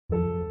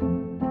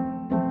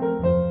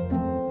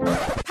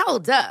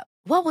Hold up.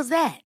 What was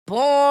that?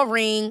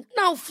 Boring.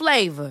 No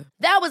flavor.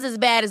 That was as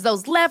bad as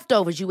those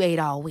leftovers you ate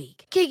all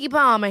week. Keke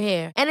Palmer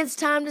here, and it's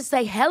time to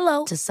say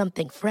hello to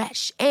something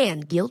fresh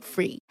and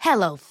guilt-free.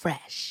 Hello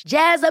Fresh.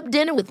 Jazz up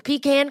dinner with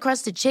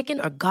pecan-crusted chicken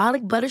or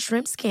garlic butter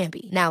shrimp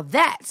scampi. Now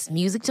that's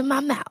music to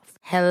my mouth.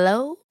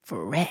 Hello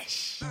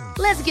Fresh.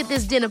 Let's get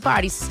this dinner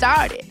party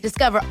started.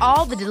 Discover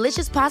all the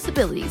delicious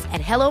possibilities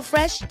at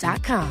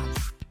hellofresh.com.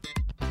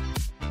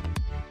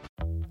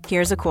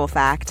 Here's a cool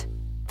fact.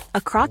 A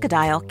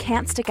crocodile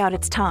can't stick out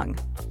its tongue.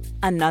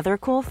 Another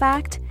cool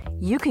fact,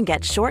 you can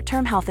get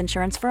short-term health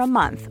insurance for a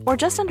month or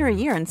just under a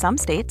year in some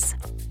states.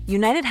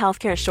 United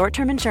Healthcare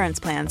short-term insurance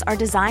plans are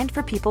designed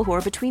for people who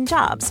are between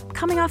jobs,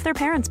 coming off their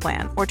parents'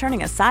 plan, or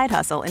turning a side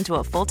hustle into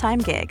a full-time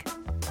gig.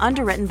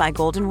 Underwritten by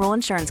Golden Rule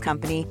Insurance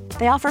Company,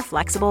 they offer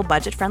flexible,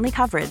 budget-friendly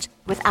coverage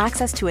with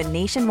access to a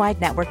nationwide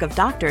network of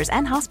doctors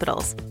and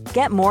hospitals.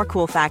 Get more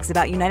cool facts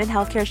about United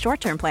Healthcare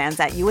short-term plans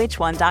at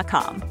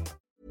uh1.com.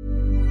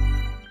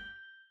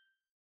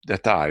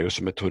 Dette jo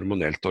som et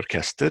hormonelt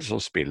orkester som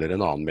spiller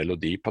en annen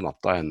melodi på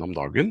natta enn om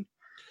dagen.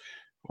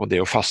 Og det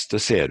å faste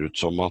ser ut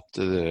som at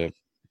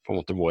på en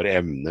måte vår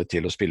evne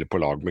til å spille på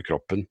lag med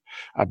kroppen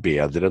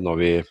bedre når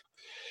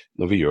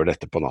vi gjør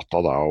dette på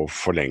natta da, og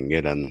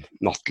forlenger den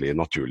nattlige,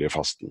 naturlige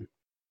fasten.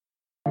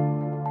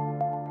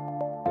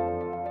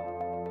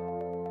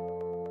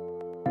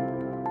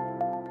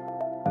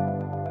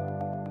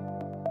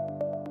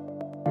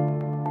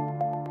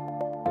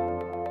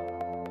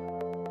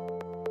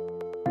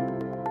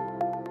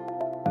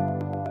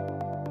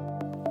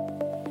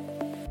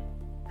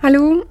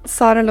 Hallo,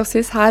 Sara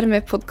Lossius her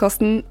med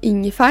podcasten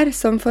Ingefær,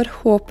 som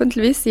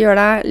forhåpentligvis gjør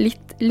deg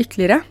litt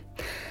lykkeligere.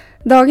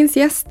 Dagens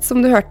gjest, som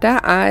du hørte,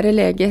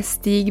 lege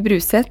Stig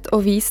Bruseth,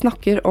 og vi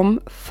snakker om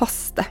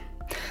faste.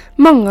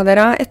 Mange av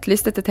dere har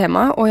etterlyst dette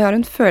temaet, og jeg har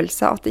en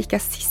følelse av at det ikke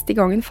siste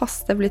gangen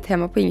faste blir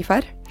tema på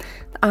Ingefær.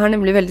 Det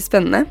nemlig veldig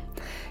spennende.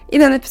 I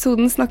denne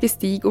episoden snakker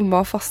Stig om hva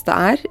faste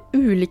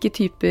ulike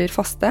typer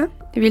faste,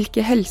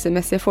 hvilke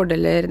helsemessige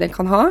fordeler den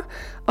kan ha,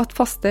 at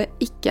faste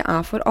ikke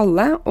for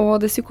alle,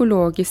 og det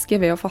psykologiske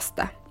ved å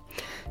faste.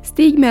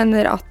 Stig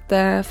mener at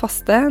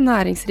faste,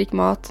 næringsrik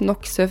mat,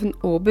 nok søvn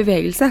og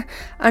bevegelse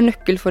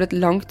nøkkel for et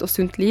langt og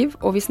sunt liv,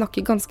 og vi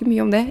snakker ganske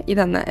mye om det i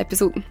denne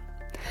episoden.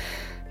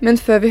 Men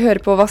før vi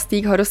hører på hva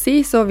Stig har å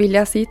si, så vil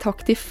jeg si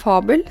takk til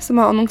Fabel, som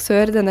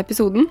annonsør denne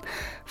episoden.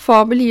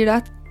 Fabel gir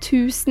deg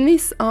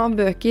tusenvis av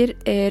bøker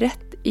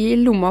rett i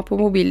lomma på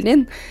mobilen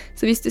din,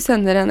 så hvis du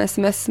sender en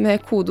SMS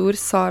med kodeord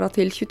SARA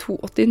til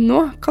 2280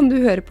 nå, kan du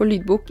høre på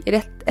lydbok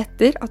rett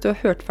etter at du har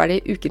hørt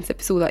ferdig ukens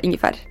episode av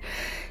Ingefær.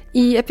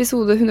 I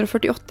episode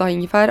 148 av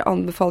Ingefær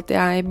anbefalte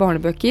jeg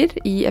barnebøker,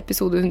 i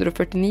episode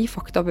 149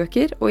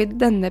 faktabøker, og i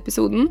denne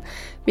episoden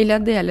vil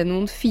jeg dele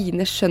noen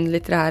fine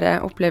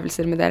skjønnlitterære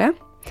opplevelser med dere.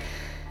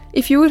 I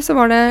fjor så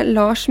var det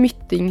Lars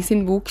Mytting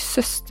sin bok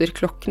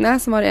Søsterklokkene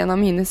som var en av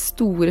mine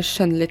store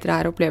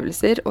skjønnlitterære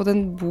opplevelser, og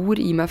den bor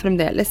i meg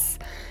fremdeles.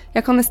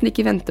 Jeg kan nesten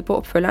ikke vente på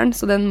oppfølgeren,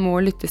 så den må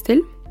lyttes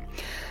til.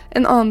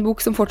 En annen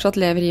bok som fortsatt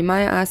lever i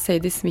meg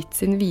Sadie Smith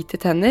sin Hvite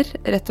tenner,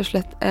 rett og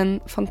slett en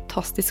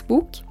fantastisk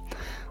bok.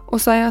 Og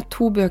så har jeg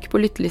 2 bøker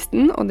på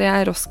lyttelisten, og det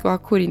Roskva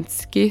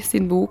Korinski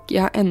sin bok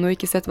Jeg har ennå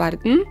ikke sett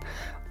verden,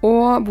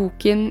 og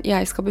boken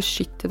Jeg skal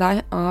beskytte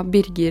deg av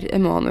Birger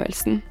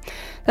Emanuelsen.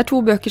 Det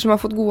 2 bøker som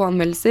har fått gode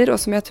anmeldelser, og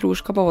som jeg tror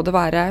skal både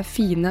være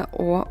fine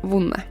og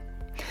vonde.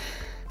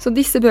 Så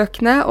disse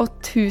bøkene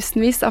og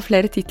tusenvis av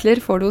flere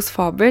titler får du hos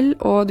Fabel,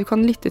 og du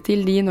kan lytte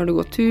til de når du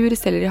går tur,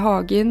 selger i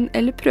hagen,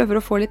 eller prøver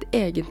å få litt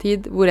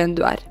egentid hvor enn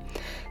du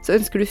Så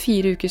ønsker du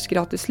 4 ukers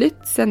gratis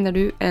lytt, sender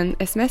du en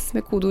SMS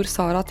med kodeord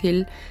SARA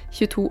til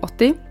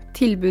 2280.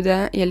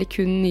 Tilbudet gjelder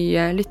kun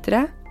nye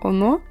lyttere, og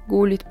nå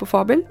god lytt på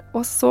Fabel,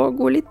 og så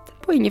god lytt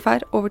på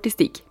Ingefær over til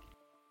Stig.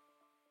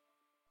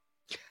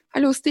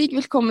 Hallo Stig,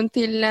 velkommen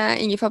til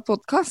Ingefær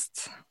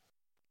podcast.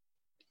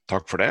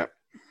 Takk for det.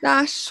 Det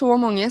så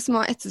mange som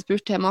har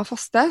etterspurt temaet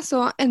faste,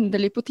 så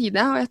endelig på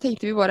tide, og jeg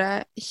tenkte vi bare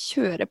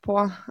kjører på.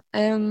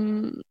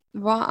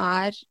 Hva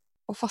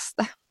å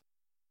faste?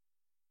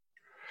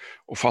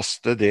 Å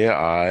faste, det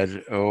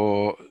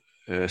å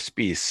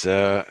spise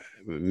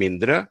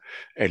mindre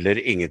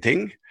eller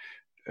ingenting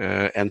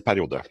en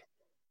periode.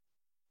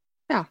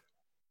 Ja.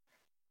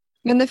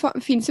 Men det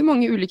finnes jo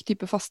mange ulike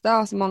typer faste.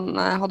 Altså man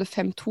hadde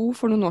 5-2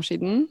 for noen år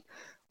siden,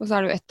 og så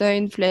det jo 1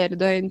 døgn, flere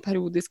døgn,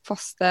 periodisk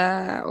faste,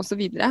 og så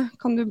videre.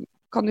 Kan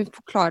du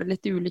forklare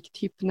litt de ulike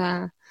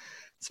typene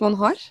som man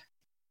har?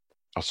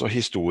 Altså,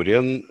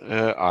 historien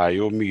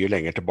jo mye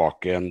lenger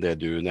tilbake enn det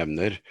du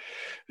nevner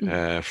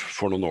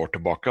for noen år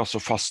tilbake.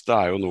 Altså, faste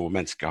jo noe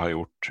mennesket har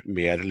gjort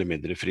mer eller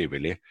mindre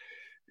frivillig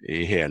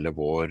i hele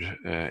vår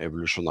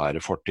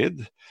evolusjonære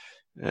fortid,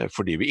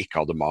 fordi vi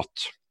ikke hadde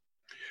mat.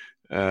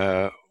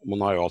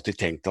 Man har jo alltid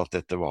tenkt at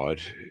dette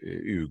var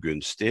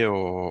ugunstig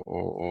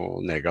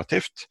og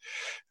negativt,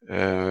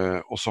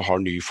 og så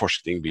har ny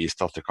forskning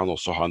vist at det kan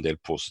også ha en del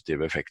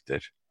positive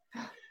effekter.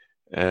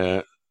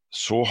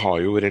 Så har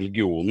jo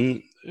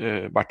religionen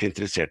vært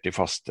interessert i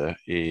faste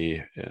i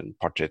et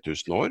par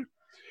 3000 år,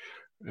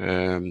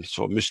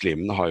 Så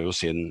muslimene har jo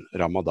sin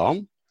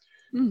ramadan,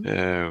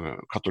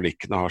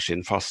 katolikkene har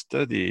sin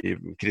faste, de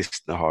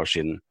kristne har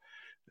sin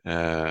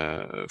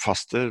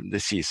faste.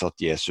 Det sies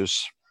at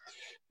Jesus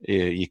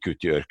gikk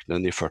ut i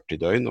ørkenen i 40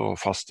 døgn og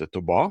fastet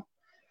og ba.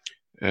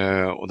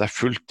 Og det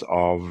fullt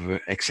av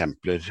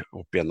eksempler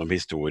opp gjennom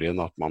historien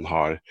at man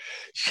har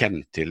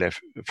kjent til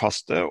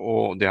faste,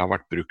 og det har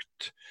vært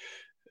brukt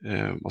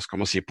hva skal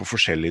man si, på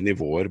forskjellige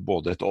nivåer,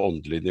 både et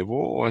åndelig nivå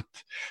og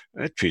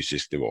et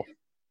fysisk nivå.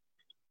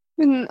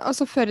 Men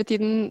altså før i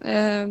tiden,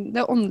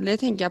 det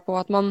åndelige tenker jeg på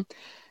at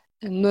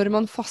når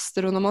man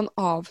faster og når man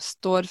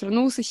avstår fra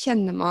noe, så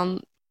kjenner man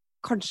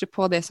kanskje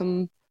på det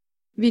som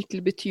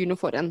virkelig betyr noe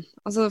for en.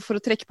 Altså for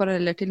å trekke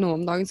paralleller til noe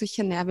om dagen, så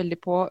kjenner jeg veldig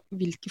på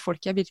hvilke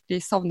folk jeg virkelig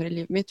savner i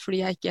livet mitt,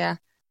 fordi jeg ikke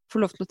får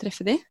lov til å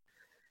treffe de.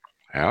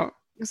 Ja.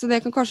 Så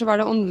det kan kanskje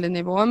være det åndelige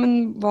nivået,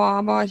 men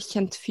hva var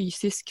kjent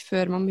fysisk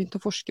før man begynte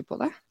å forske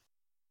på det?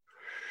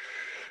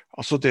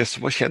 Altså det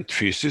som var kjent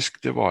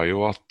fysisk, det var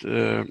jo at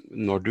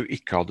når du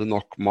ikke hadde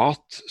nok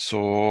mat,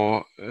 så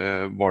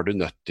var du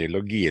nødt til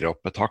å gire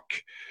opp et hakk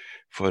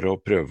for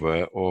å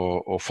prøve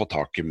å få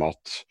tak i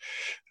mat.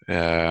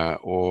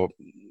 Og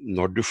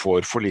når du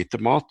får for lite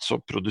mat, så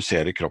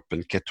produserer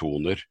kroppen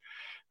ketoner,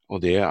 og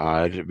det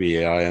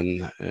via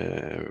en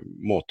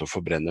måte å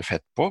forbrenne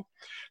fett på,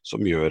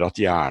 som gjør at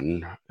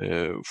hjernen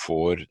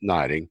får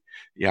næring.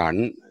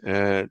 Hjernen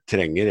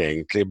trenger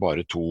egentlig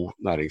bare 2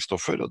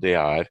 næringsstoffer, og det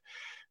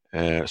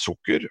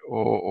sukker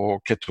og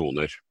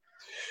ketoner.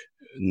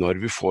 Når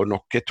vi får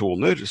nok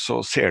ketoner,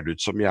 så ser det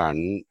ut som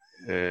hjernen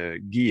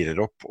girer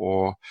opp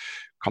og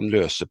kan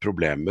løse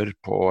problemer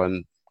på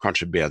en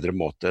kanskje bedre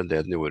måte enn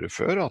det den gjorde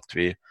før, at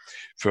vi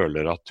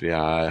føler at vi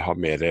har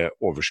mer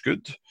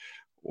overskudd,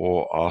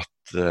 og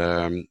at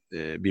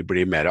vi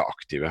blir mer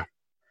aktive.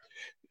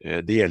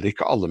 Det gjelder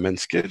ikke alle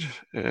mennesker.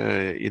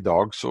 I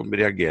dag så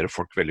reagerer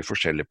folk veldig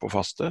forskjellig på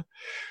faste,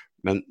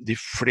 men de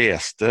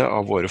fleste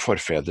av våre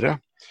forfedre,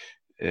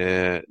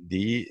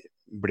 de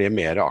ble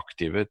mer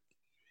aktive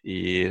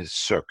i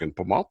søken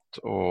på mat,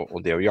 og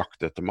det å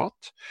jakte etter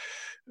mat.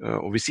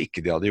 Og hvis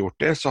ikke de hadde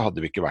gjort det, så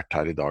hadde vi ikke vært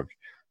her i dag.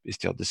 Hvis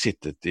de hadde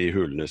sittet i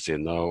hulene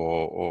sine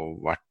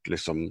og vært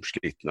liksom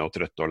slitne og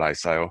trøtte og lei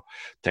seg og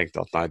tenkt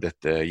at nei,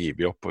 dette gir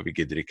vi opp og vi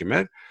gidder ikke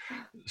mer,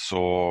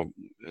 så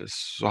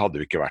hadde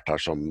vi ikke vært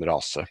her som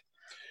rase.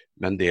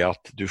 Men det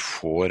at du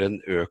får en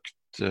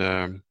økt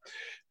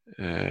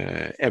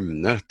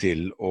evne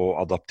til å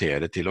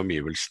adaptere til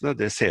omgivelsene,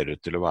 det ser ut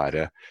til å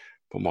være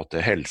på en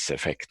måte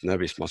helseeffektene,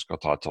 hvis man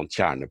skal ta et sånt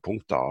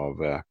kjernepunkt av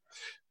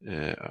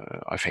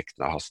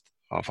effektene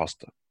av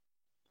faste.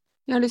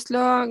 Jeg har lyst til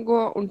å gå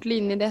ordentlig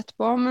inn i det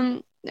etterpå, men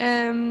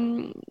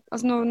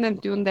altså nå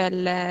nevnte jo en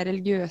del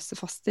religiøse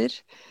faster,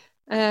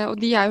 og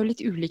de jo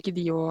litt ulike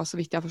de også, så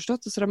vidt jeg har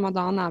forstått. Så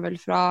Ramadan vel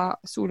fra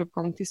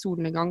soloppgang til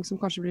solnedgang, som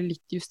kanskje blir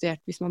litt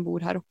justert hvis man bor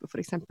her oppe, for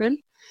eksempel.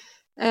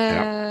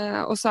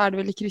 Og så det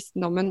vel i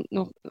kristendommen,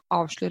 nå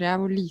avslører jeg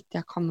hvor lite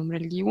jeg kan om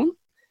religion.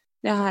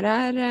 Det her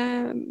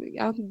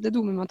det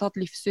dumme med å ha tatt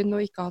livssyn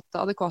og ikke hatt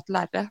adekvate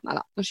lærere.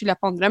 Neida, nå skylder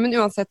jeg på andre, men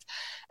uansett,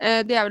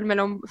 det vel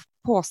mellom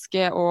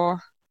påske og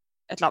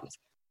et eller annet.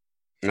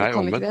 Nei,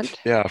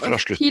 omvendt. Det fra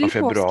slutten av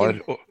februar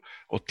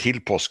og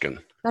til påsken.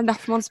 Det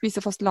derfor man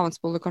spiser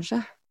fastelavnsboller, kanskje?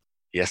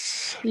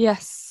 Yes.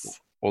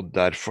 Og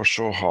derfor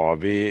så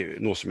har vi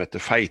noe som heter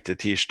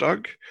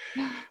feitetirsdag.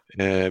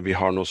 Vi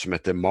har noe som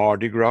heter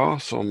Mardi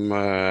Gras, som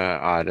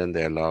en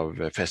del av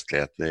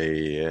festlighetene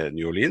i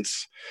New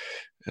Orleans,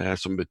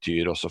 som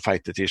betyr også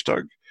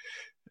feitetirsdag.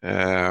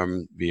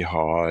 Vi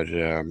har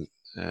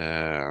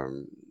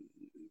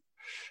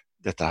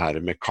dette her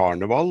med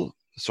karneval,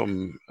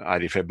 som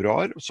i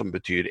februar, som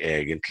betyr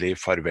egentlig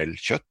farvel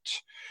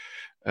kjøtt.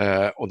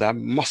 Og det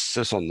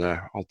masse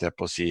sånne, holdt jeg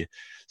på å si,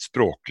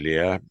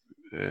 språklige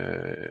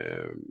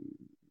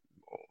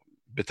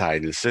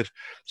betegnelser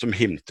som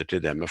hinter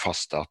til det med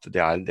faste, at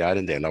det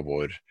en del av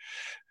vår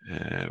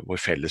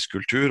felles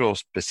kultur,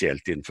 og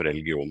spesielt innenfor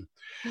religion.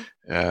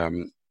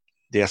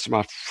 Det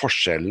som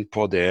forskjellen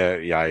på det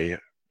jeg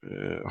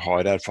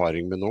har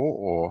erfaring med nå,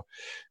 og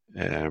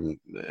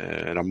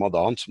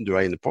Ramadan, som du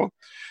inne på,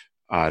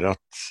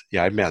 at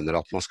jeg mener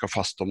at man skal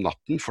faste om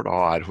natten, for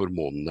da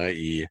hormonene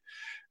i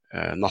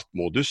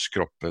nattmodus.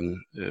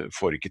 Kroppen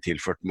får ikke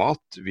tilført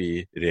mat,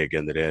 vi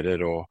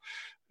regenererer og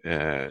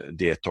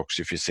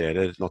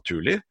detoxifiserer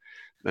naturlig.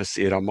 Mens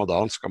i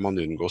Ramadan skal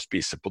man unngå å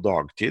spise på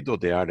dagtid,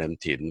 og det den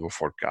tiden hvor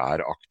folk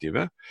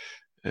aktive.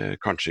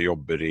 Kanskje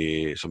jobber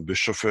som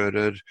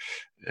bussjåfører,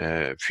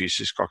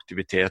 fysisk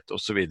aktivitet og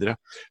så videre.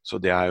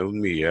 Så det jo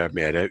mye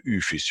mer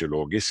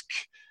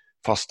ufysiologisk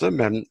faste,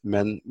 men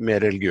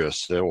med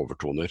religiøse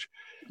overtoner.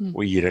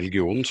 Og i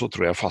religionen så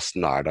tror jeg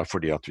fasten der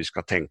fordi at vi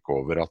skal tenke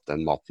over at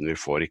den maten vi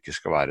får ikke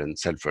skal være en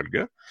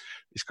selvfølge.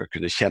 Vi skal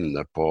kunne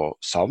kjenne på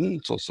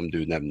savn, sånn som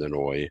du nevner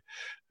nå i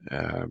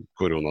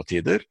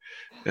koronatider,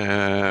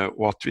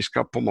 og at vi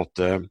skal på en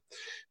måte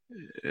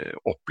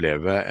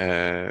oppleve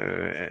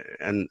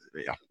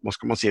hva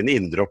skal man si, en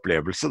indre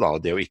opplevelse da,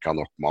 det å ikke ha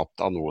nok mat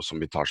av noe som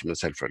vi tar som en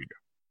selvfølge.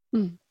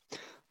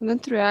 Den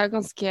tror jeg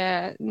ganske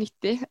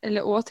nyttig,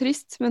 og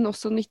trist, men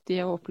også nyttig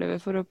å oppleve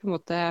for å på en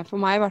måte,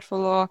 for meg i hvert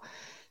fall, å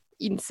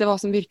innse hva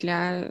som virkelig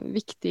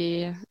viktig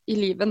i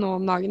livet nå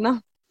om dagen, da.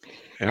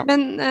 Ja.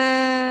 Men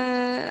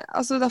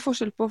altså det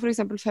forskjell på for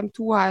eksempel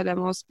 5-2 det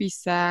med å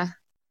spise,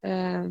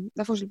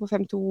 det forskjell på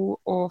 5-2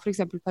 og for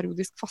eksempel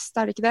periodisk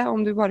faste, det ikke det?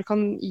 Om du bare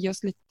kan gi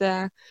oss litt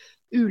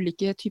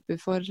ulike typer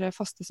for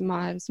faste som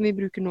vi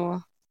bruker nå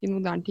i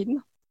moderne tiden,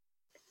 da.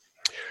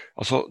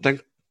 Altså, den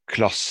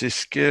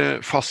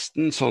klassiske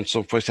fasten, sånn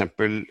som for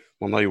eksempel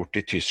man har gjort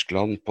i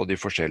Tyskland på de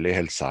forskjellige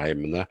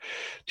helseheimene.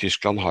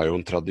 Tyskland har jo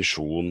en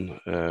tradisjon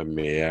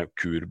med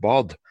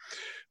kurbad,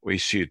 og i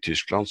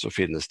Syd-Tyskland så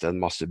finnes det en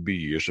masse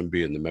byer som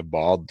begynner med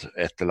bad,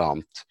 et eller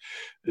annet.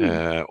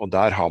 Og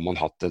der har man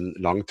hatt en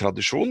lang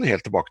tradisjon,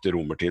 helt tilbake til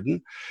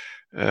romertiden,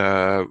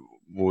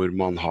 hvor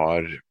man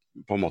har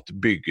på en måte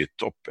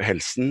bygget opp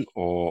helsen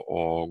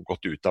og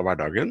gått ut av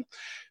hverdagen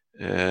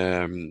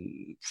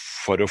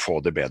for å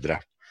få det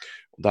bedre.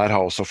 Der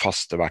har også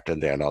faste vært en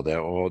del av det,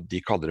 og de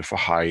kaller det for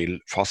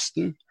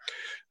Heilfasten.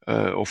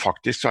 Og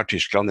faktisk så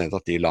Tyskland en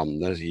av de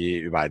landene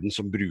i verden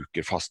som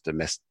bruker faste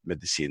mest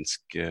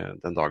medisinsk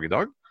den dag i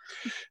dag.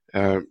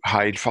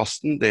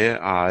 Heilfasten, det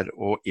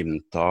å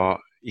innta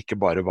ikke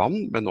bare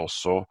vann, men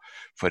også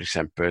for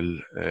eksempel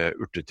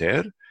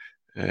urteteer,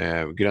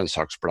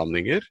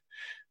 grønnsaksblandinger,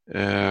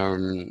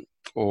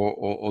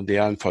 og det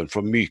en form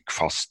for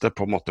mykfaste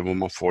på en måte hvor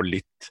man får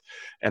litt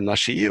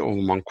energi og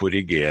hvor man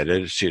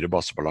korrigerer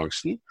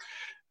syre-basebalansen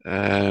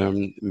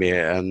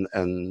med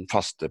en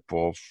faste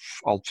på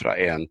alt fra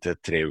 1 til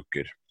 3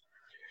 uker.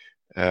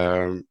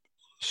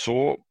 Så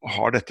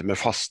har dette med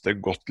faste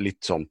gått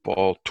litt sånn på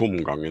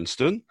tomgang en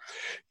stund,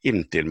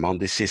 inntil man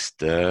de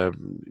siste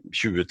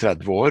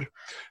 20-30 år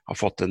har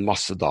fått en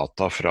masse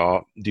data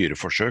fra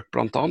dyreforsøk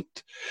blant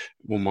annet,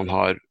 hvor man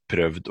har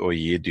prøvd å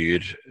gi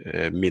dyr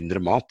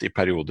mindre mat i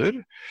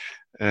perioder,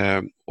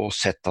 og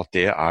sett at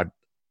det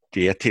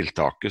det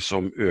tiltaket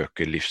som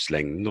øker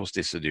livslengden hos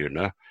disse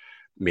dyrene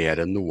mer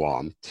enn noe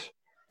annet.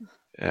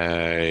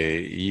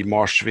 I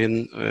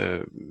marsvin,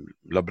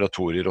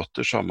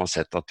 laboratorierotter, så har man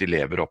sett at de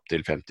lever opp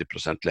til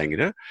 50%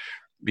 lengre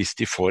hvis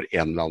de får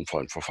en eller annen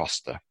form for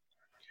faste.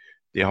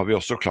 Det har vi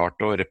også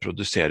klart å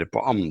reprodusere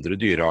på andre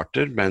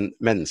dyrearter, men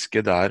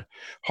mennesket der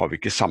har vi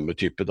ikke samme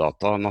type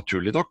data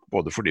naturlig nok,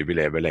 både fordi vi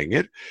lever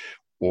lenger,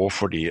 og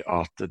fordi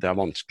at det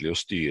vanskelig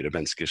å styre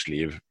menneskers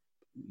liv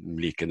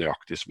like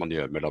nøyaktig som man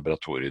gjør med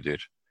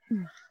laboratoriedyr.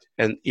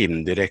 En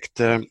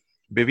indirekte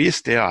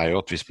bevis, det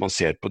jo at hvis man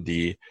ser på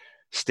de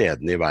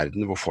stedene i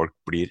verden hvor folk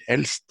blir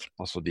eldst,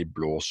 altså de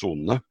blå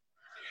zonene,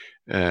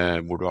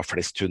 hvor du har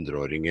flest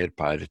 100-åringer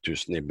per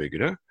 1000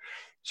 innbyggere,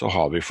 så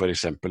har vi for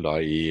eksempel da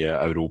i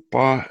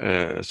Europa,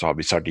 så har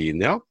vi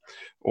Sardinia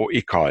og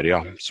Ikaria,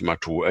 som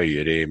 2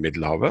 øyer i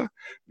Middelhavet.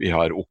 Vi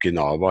har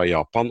Okinawa i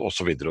Japan, og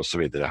så videre, og så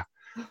videre.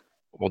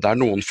 Og det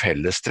noen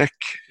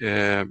fellestrekk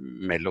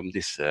mellom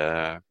disse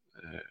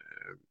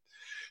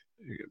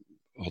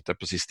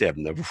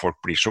stedene hvor folk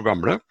blir så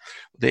gamle.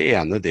 Det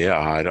ene det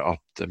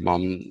at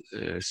man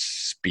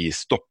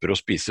stopper å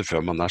spise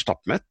før man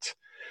stappmett,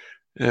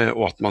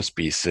 og at man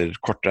spiser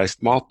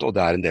kortreist mat, og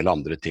det en del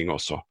andre ting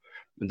også.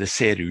 Men det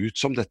ser ut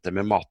som dette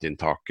med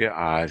matinntaket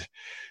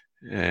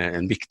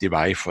en viktig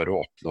vei for å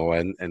oppnå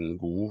en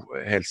god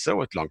helse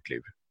og et langt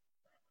liv.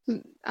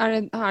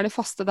 Det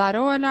faste der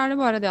også, eller det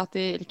bare det at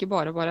de, ikke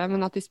bare,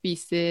 men at de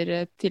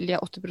spiser til de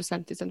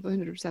 80% i stedet for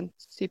 100%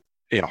 typ?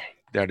 Ja,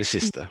 det det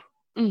siste.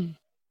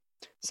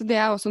 Så det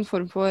også en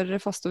form for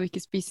faste å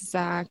ikke spise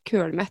seg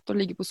kølmett og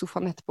ligge på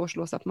sofaen etterpå og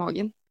slå seg på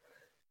magen?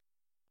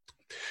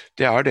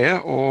 Det det,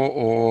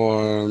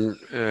 og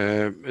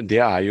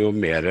det jo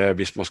mer,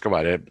 hvis man skal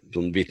være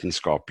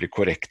vitenskapelig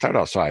korrekt her,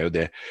 da, så jo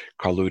det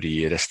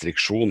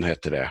kalorirestriksjon,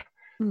 heter det.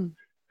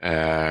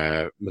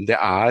 Men det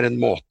en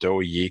måte å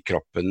gi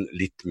kroppen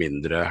litt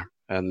mindre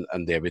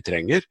enn det vi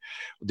trenger.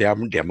 Det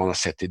det man har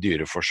sett i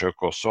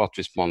dyreforsøk også, at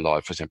hvis man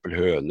lar for eksempel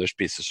høner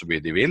spise så mye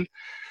de vil,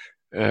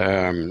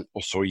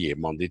 og så gir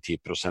man de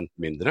 10%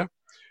 mindre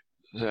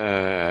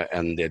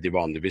enn det de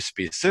vanligvis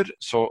spiser,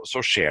 så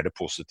skjer det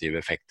positive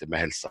effekter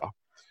med helsa.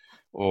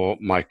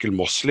 Og Michael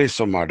Mosley,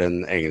 som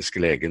den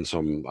engelske legen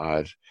som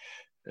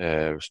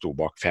sto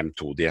bak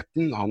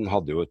 5-2-dietten, han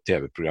hadde jo et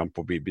TV-program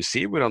på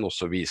BBC hvor han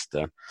også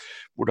viste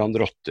hvordan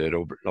rotter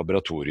og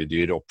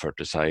laboratoriedyr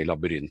oppførte seg i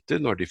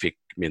labyrinter når de fikk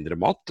mindre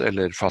mat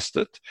eller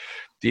fastet.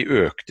 De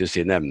økte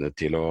sin evne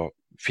til å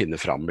finne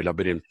fram i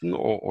labyrinten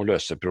og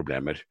løse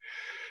problemer.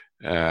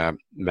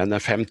 Men en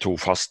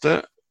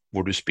 5-2-faste,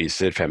 hvor du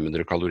spiser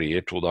 500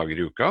 kalorier 2 dager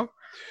i uka,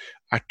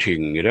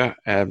 tyngre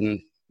enn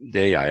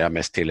det jeg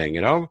mest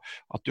tilhenger av,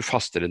 at du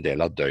faster en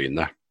del av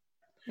døgnet.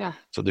 Ja.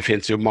 Så det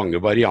finnes jo mange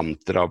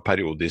varianter av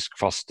periodisk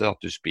faste, at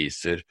du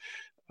spiser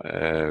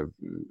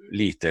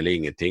lite eller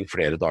ingenting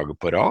flere dager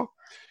på rad.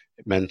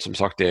 Men som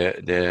sagt,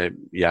 det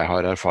jeg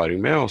har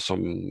erfaring med, og som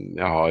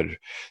jeg har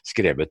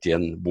skrevet i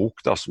en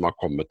bok da, som har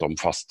kommet om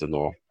faste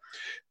nå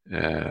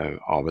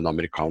av en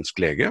amerikansk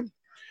lege,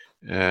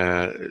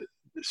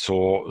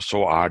 så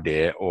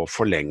det å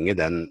forlenge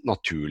den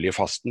naturlige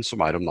fasten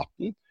som om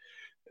natten,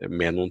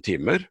 med noen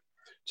timer,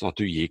 sånn at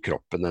du gir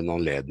kroppen en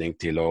anledning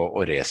til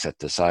å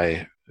resette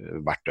seg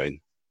hvert døgn.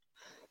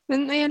 Men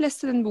når jeg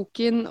leste den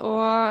boken,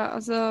 og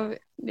altså,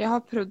 jeg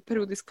har prøvd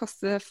periodisk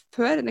faste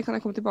før, det kan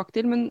jeg komme tilbake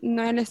til, men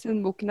når jeg leste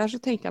den boken der, så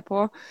tenkte jeg på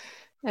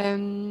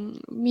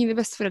mine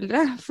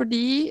besteforeldre, for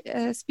de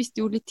spiste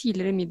jo litt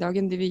tidligere middag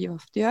enn det vi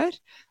ofte gjør,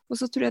 og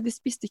så tror jeg de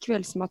spiste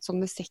kveldsmat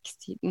sånn ved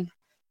 6-tiden.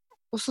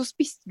 Og så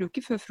spiste du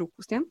ikke før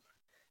frokost igjen.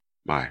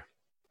 Nei.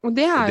 Og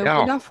det er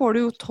jo, da får du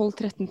jo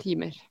 12-13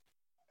 timer.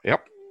 Ja,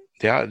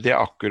 det er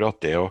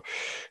akkurat det. Og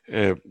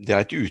det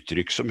er et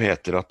uttrykk som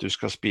heter at du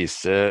skal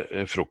spise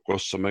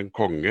frokost som en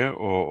konge,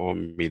 og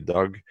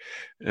middag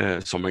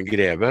som en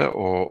greve,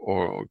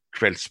 og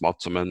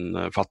kveldsmat som en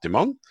fattig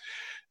mann.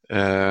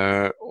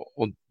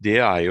 Og det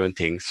er jo en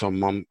ting som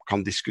man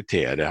kan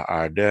diskutere.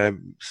 Er det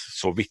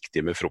så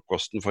viktig med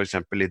frokosten, for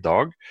eksempel i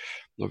dag,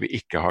 når vi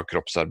ikke har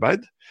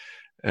kroppsarbeid?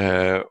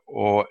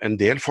 Og en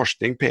del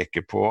forskning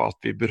peker på at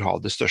vi bør ha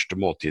det største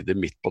måltidet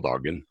midt på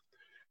dagen.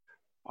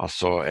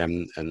 Altså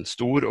en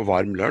stor og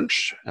varm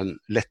lunsj, en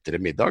lettere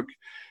middag,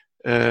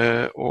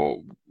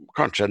 og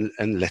kanskje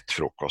en lett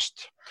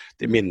frokost.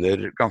 Det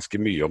minner ganske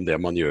mye om det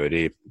man gjør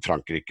i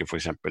Frankrike for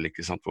eksempel,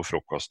 ikke sant, hvor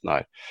frokosten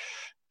er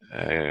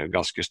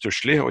ganske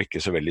stusslig og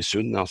ikke så veldig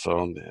sunn.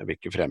 Altså, jeg vil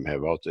ikke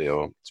fremheve at det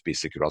å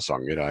spise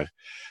croissanter er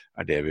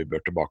det vi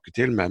bør tilbake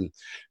til, men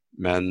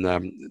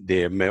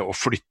det med å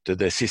flytte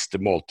det siste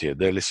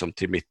måltidet liksom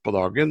til midt på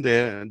dagen,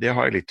 det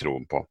har jeg litt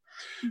troen på.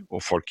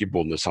 Og folk i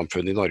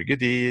bondesamfunnet i Norge,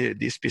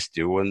 de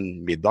spiste jo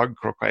en middag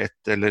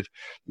 1:00 eller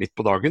midt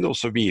på dagen, og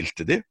så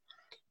hvilte de,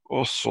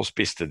 og så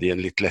spiste de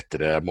en litt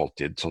lettere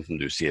måltid, sånn som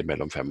du sier,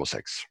 mellom 5 og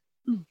 6.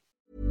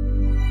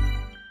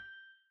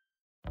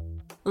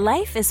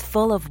 Life is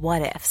full of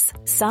what-ifs.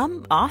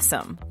 Some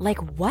awesome,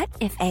 like what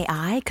if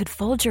AI could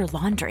fold your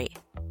laundry?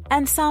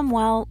 And some,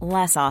 well,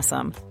 less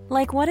awesome,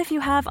 like what if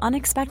you have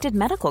unexpected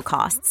medical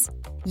costs?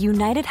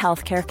 United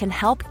Healthcare can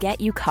help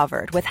get you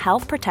covered with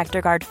Health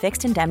Protector Guard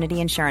fixed indemnity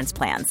insurance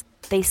plans.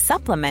 They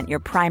supplement your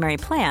primary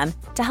plan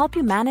to help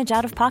you manage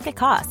out-of-pocket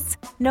costs.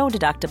 No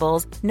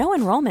deductibles, no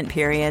enrollment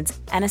periods,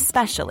 and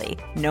especially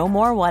no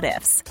more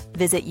what-ifs.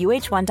 Visit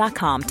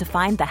uh1.com to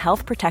find the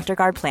Health Protector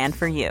Guard plan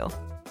for you.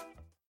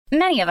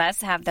 Many of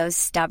us have those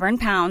stubborn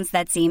pounds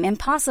that seem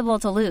impossible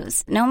to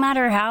lose, no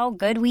matter how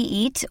good we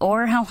eat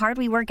or how hard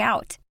we work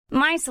out.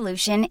 My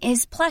solution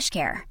is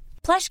PlushCare.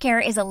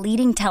 PlushCare is a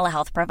leading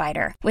telehealth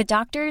provider with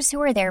doctors who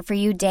are there for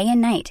you day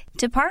and night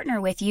to partner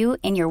with you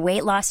in your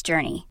weight loss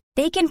journey.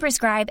 They can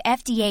prescribe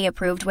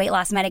FDA-approved weight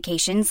loss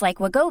medications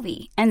like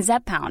Wegovy and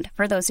Zepbound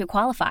for those who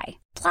qualify.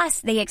 Plus,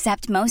 they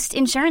accept most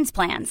insurance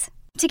plans.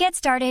 To get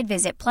started,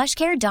 visit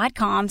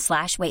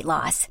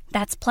plushcare.com/weightloss.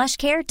 That's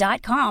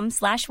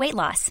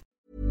plushcare.com/weightloss.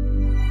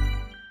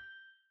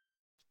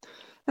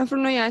 Ja, for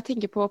når jeg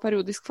tenker på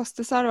periodisk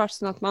faste, så har det vært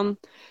sånn at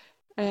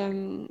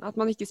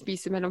man ikke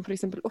spiser mellom for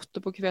eksempel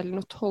 8 på kvelden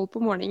og 12 på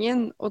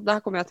morgenen. Og der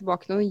kommer jeg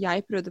tilbake til når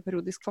jeg prøvde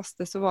periodisk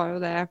faste, så var jo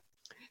det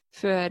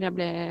før jeg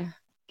ble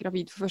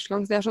gravid for første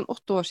gang. Så det er sånn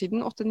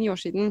 8-9 år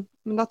siden.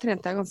 Men da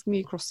trente jeg ganske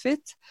mye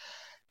crossfit.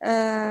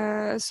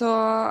 Så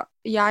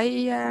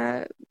jeg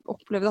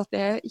opplevde at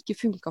det ikke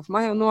funket for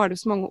meg, og nå er det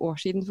jo så mange år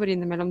siden, for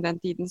innimellom den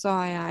tiden så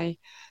har jeg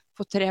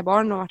fått 3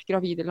 barn og vært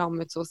gravid eller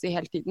ammet så å si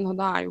hele tiden, og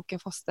da er jo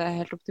ikke faste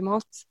helt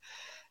optimalt.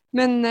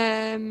 Men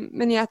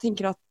jeg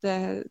tenker at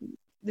det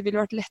ville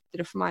vært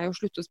lettere for meg å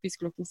slutte å spise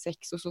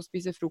 6 og så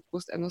spise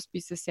frokost enn å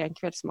spise sen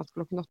kveldsmat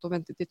 8 og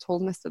vente til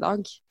 12 neste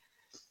dag.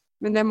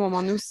 Men det må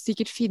man jo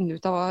sikkert finne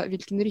ut av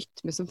hvilken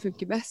rytme som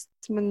funker best.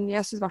 Men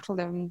jeg synes i hvert fall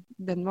den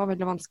var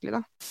veldig vanskelig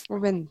da, å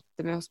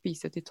vente med å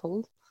spise til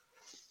 12.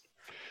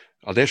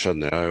 Ja, det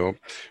skjønner jeg jo.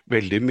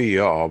 Veldig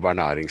mye av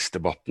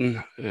ernæringsdebatten,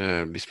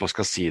 hvis man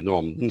skal si noe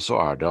om den, så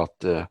er det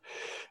at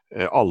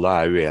alle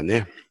er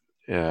uenige.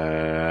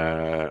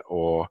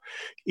 Og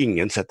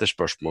ingen setter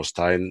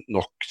spørsmålstegn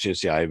nok,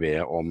 synes jeg,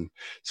 ved om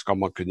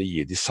skal man kunne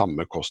gi de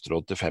samme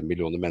kostråd til 5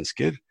 millioner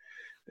mennesker.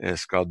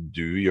 Skal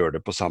du gjøre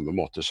det på samme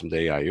måte som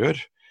det jeg gjør?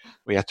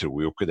 Og jeg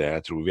tror jo ikke det.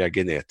 Jeg tror vi er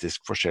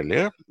genetisk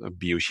forskjellige.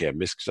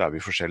 Biokjemisk så er vi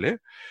forskjellige.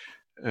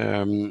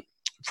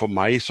 For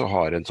meg så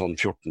har en sånn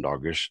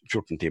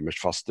 14 timers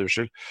faste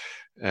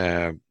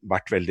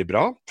vært veldig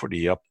bra,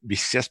 fordi at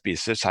hvis jeg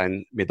spiser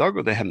sen middag,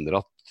 og det hender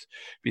at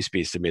vi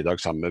spiser middag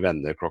sammen med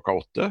venner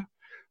 8:00,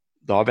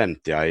 da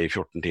venter jeg i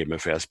 14 timer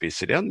før jeg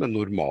spiser igjen, men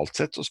normalt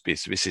sett så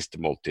spiser vi siste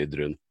måltid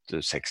rundt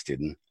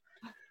 6-tiden.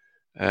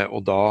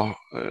 Og da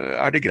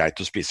er det greit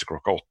å spise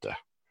 8:00.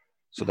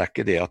 Så det er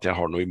ikke det at jeg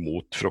har noe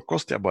imot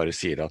frokost, jeg bare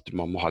sier at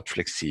man må ha et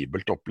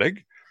fleksibelt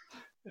opplegg.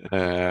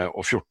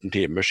 Og 14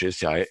 timer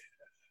synes jeg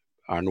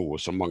er noe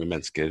som mange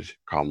mennesker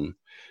kan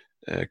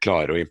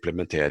klare å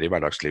implementere i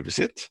hverdagslivet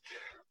sitt.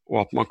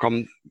 Og at man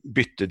kan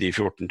bytte de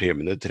 14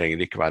 timene, det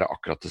trenger ikke være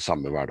akkurat det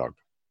samme hver dag.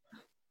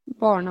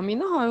 Barna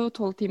mine har jo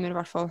 12 timer i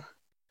hvert fall.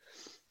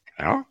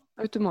 Ja.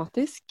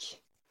 Automatisk.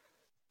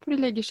 For de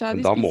legger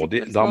seg, da må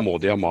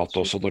de ha mat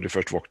også når de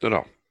først våkner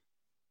da.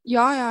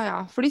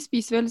 Ja, for de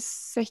spiser vel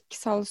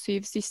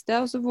 6:30 siste,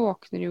 og så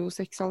våkner de jo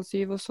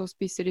 6:30, og så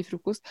spiser de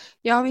frokost.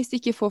 Ja, hvis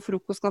de ikke får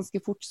frokost ganske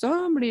fort, så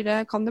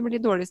kan det bli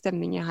dårlig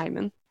stemning i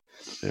heimen.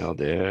 Ja,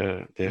 det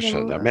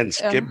skjønner jeg. Ja.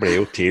 Mennesket ble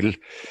jo til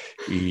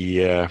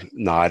i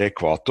nær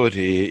ekvator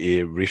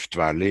i Rift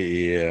Valley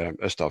i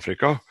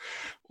Øst-Afrika,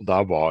 og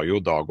der var jo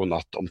dag og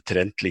natt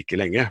omtrent like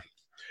lenge.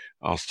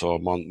 Altså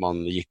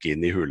man gikk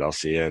inn i hula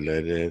si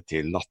eller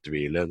til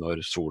natthvile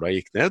når sola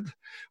gikk ned.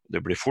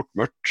 Det blir fort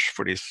mørkt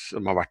for de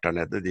som har vært der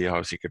nede, de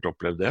har sikkert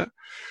opplevd det.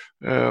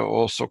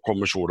 Og så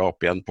kommer sola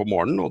opp igjen på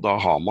morgenen, og da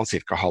har man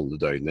cirka halve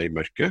døgnet i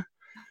mørket.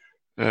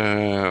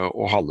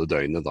 Og halve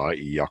døgnet da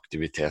i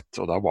aktivitet.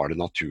 Og da var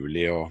det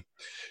naturlig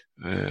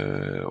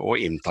å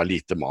innta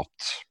lite mat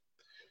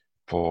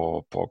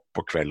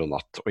på kveld og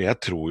natt. Og jeg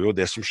tror jo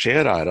det som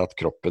skjer er at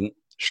kroppen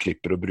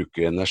slipper å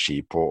bruke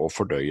energi på å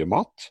fordøye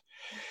mat.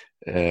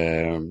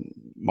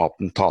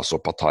 Maten tas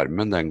opp av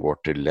tarmen, den går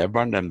til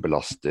leveren, den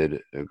belaster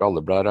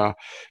galleblæra,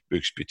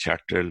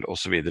 bukspyttkjertel og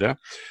så videre,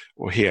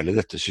 og hele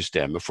dette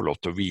systemet får lov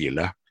til å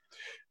hvile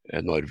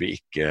når vi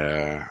ikke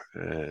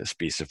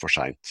spiser for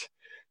sent.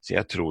 Så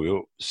jeg tror jo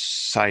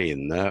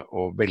sene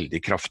og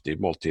veldig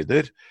kraftige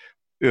måltider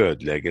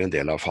ødelegger en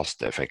del av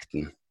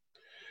fasteeffekten.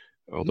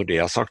 Og når det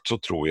er sagt, så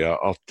tror jeg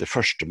at det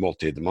første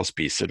måltidet man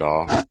spiser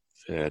da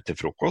til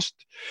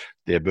frokost,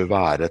 det bør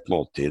være et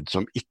måltid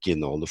som ikke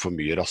inneholder for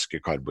mye raske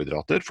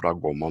karbohydrater, for da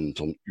går man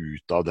sånn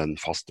ut av den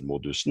faste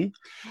modusen,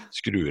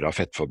 skrur av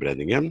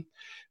fettforbrenningen,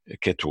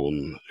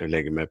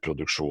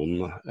 ketonlegemeproduksjonen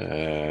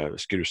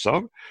skrus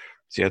av.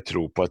 Så jeg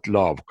tror på et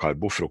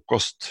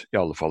lavkarbo-frokost, i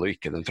alle fall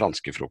ikke den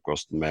franske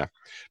frokosten med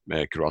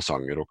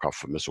croissanter og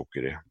kaffe med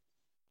sukker i.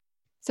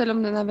 Selv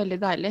om den er veldig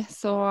deilig,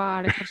 så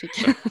er det kanskje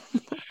ikke...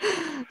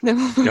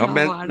 Ja,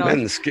 men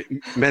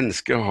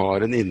mennesket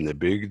har en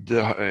innebygd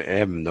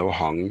evne og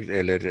hang,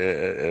 eller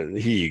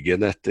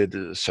higen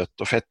etter søtt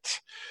og fett.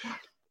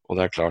 Og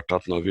det er klart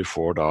at når vi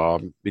får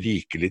da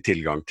rikelig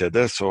tilgang til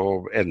det, så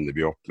ender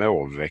vi opp med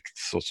overvekt,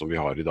 sånn som vi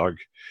har i dag.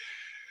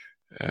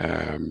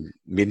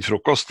 Min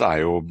frokost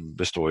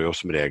består jo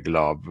som regel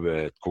av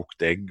et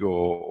kokt egg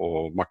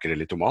og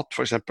makrell i tomat,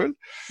 for eksempel.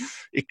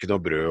 Ikke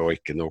noe brød og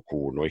ikke noe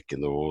korn og ikke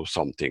noe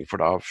sånne ting,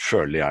 for da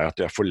føler jeg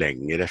at jeg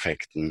forlenger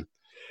effekten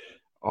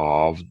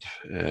av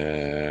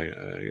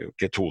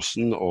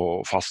ketosen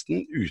og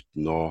fasten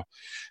uten å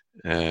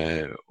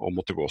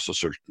måtte gå så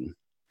sulten.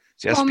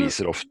 Så jeg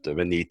spiser ofte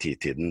ved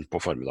 9-10-tiden på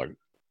formiddagen.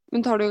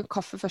 Men tar du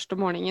kaffe først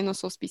om morgenen og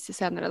så spiser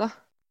senere da?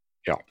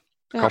 Ja,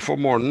 kaffe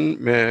om morgenen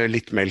med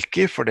litt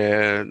melk i, for det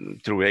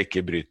tror jeg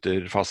ikke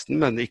bryter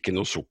fasten, men ikke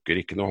noe sukker,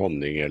 ikke noe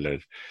honning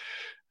eller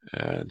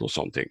noe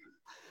sånne ting.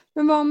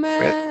 Men hva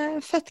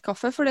med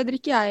fettkaffe? For det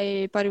drikker jeg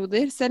i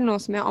perioder, selv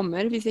nå som jeg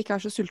ammer, hvis jeg ikke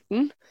er så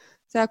sulten.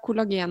 Så jeg har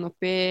kollagen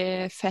oppi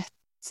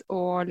fett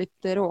og litt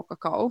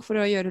råkakao for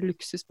å gjøre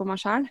luksus på meg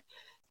selv.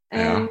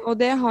 Og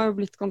det har jo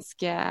blitt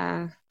ganske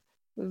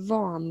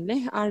vanlig.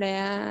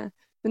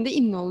 Men det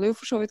inneholder jo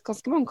for så vidt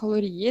ganske mange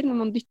kalorier når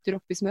man dytter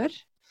oppi smør.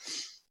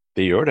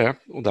 Det gjør det,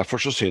 og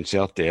derfor så synes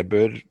jeg at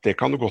det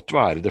kan jo godt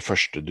være det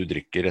første du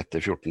drikker etter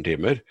 14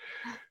 timer.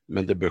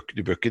 Men du bør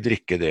ikke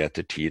drikke det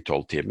etter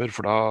 10-12 timer,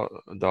 for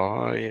da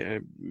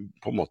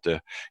på en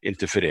måte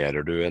interfererer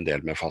du en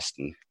del med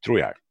fasten,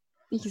 tror jeg.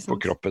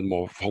 For kroppen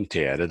må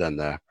håndtere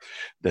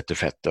dette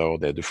fettet og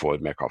det du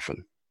får med kaffen.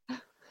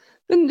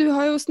 Men du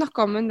har jo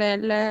snakket om en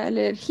del,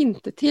 eller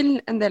hintet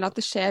til en del at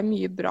det skjer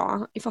mye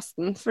bra i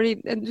fasten. Fordi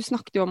du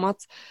snakket jo om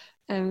at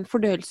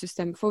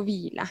fordøyelsessystemet får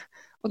hvile.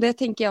 Og det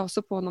tenker jeg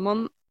også på når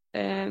man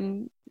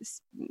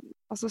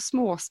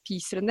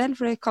småspiser en del,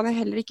 for det kan jeg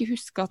heller ikke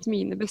huske at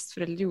mine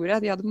besteforeldre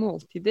gjorde. De hadde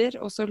måltider,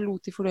 og så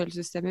lot de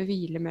fordøyelsessystemet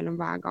hvile mellom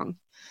hver gang.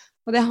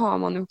 Og det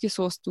har man jo ikke i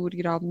så stor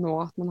grad nå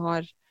at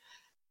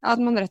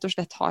man rett og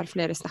slett har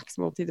flere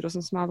snacksmåltider og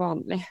sånt som er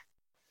vanlig.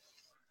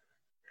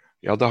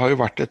 Ja, det har jo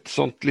vært et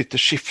sånt lite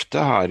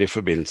skifte her i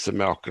forbindelse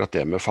med akkurat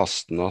det med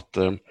fasten, at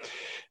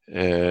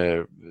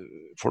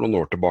for noen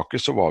år tilbake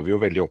så var vi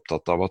jo veldig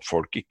opptatt av at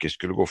folk ikke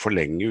skulle gå for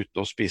lenge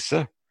uten å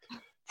spise.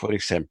 For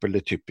eksempel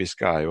det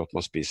typiske er jo at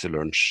man spiser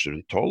lunsj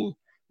rundt 12,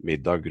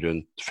 middag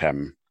rundt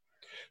 5.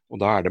 Og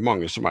da er det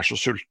mange som er så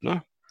sultne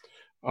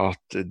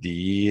at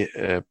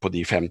på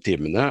de 5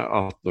 timene,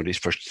 at når de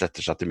først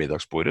setter seg til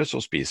middagsbordet, så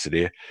spiser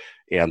de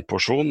en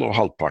porsjon og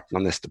halvparten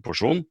av neste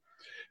porsjon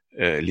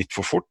litt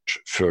for fort,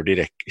 før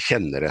de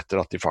kjenner etter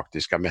at de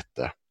faktisk er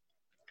mette.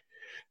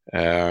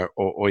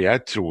 Og jeg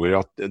tror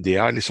at det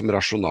er liksom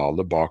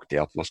rasjonale bak det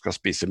at man skal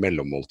spise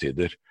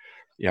mellommåltider.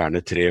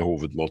 Gjerne 3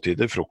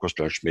 hovedmåltider, frokost,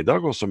 lunsj,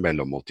 middag, og så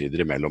mellommåltider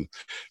imellom.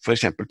 For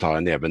eksempel ta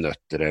en neve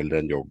nøtter, eller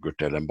en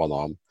yoghurt, eller en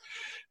banan,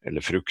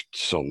 eller frukt,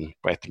 sånn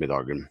på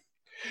ettermiddagen.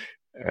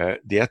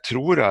 Det jeg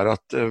tror er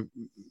at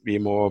vi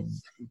må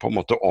på en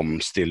måte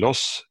omstille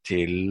oss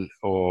til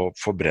å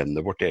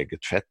forbrenne vårt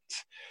eget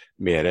fett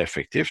mer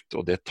effektivt,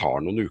 og det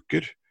tar noen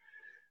uker.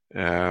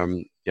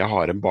 Jeg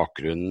har en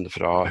bakgrunn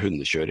fra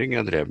hundekjøring,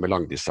 jeg drev med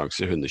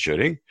langdistanse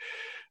hundekjøring.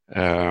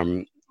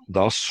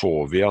 Da så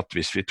vi at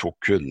hvis vi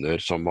tok hunder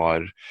som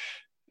var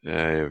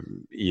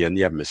i en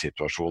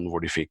hjemmesituasjon hvor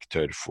de fikk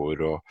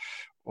tørrfôr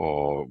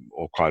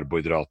og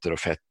karbohydrater og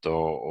fett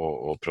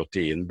og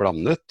protein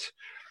blandet.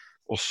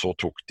 Og så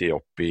tok de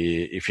opp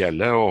i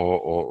fjellet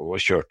og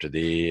kjørte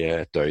de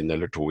et døgn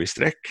eller to i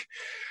strekk.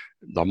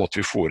 Da måtte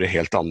vi fôre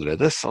helt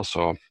annerledes,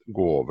 altså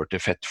gå over til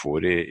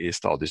fettfôr i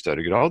stadig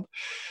større grad,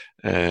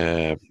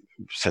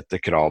 sette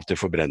krav til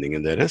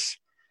forbrenningen deres.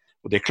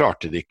 Og det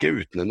klarte de ikke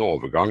uten en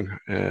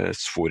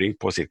overgangsfôring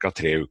på ca.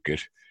 3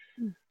 uker.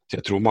 Så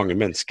jeg tror mange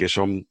mennesker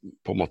som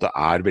på en måte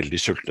veldig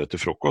sultne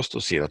til frokost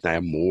og sier at nei,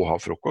 jeg må ha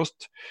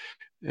frokost,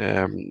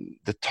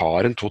 det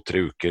tar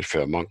 2-3 uker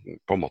før man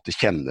på en måte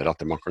kjenner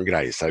at man kan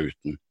greie seg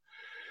uten.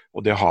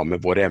 Og det har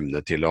med vår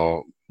evne til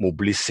å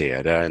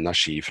mobilisere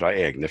energi fra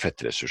egne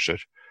fettressurser.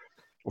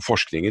 Og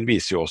forskningen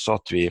viser jo også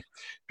at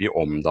vi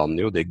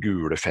omdanner jo det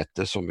gule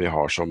fettet som vi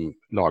har som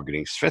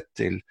lagringsfett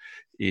til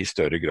i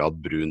større grad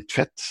brunt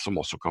fett, som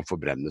også kan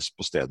forbrennes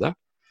på stedet.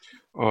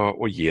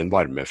 Og gi en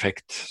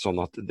varmeeffekt, sånn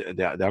at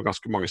det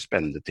ganske mange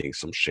spennende ting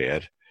som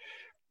skjer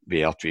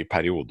ved at vi i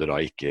perioder da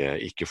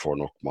ikke får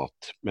nok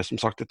mat. Men som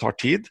sagt, det tar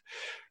tid.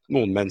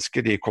 Noen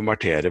mennesker de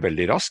konverterer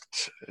veldig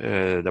raskt,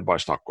 det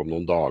bare snakk om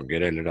noen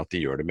dager eller at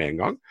de gjør det med en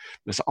gang,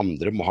 mens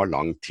andre må ha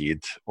lang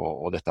tid,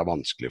 og dette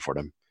vanskelig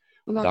for dem.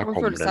 Og da kan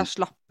man føle seg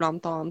slapp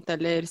blant annet,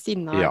 eller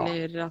sinna, ja.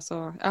 Eller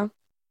altså, ja.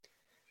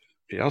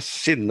 Ja,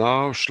 sinna,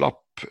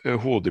 slapp,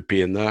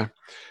 hodepine.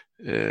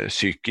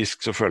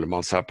 Psykisk så føler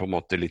man seg på en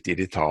måte litt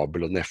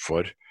irritabel og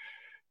nedfor.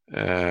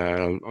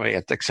 Og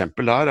et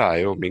eksempel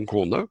der jo min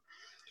kone.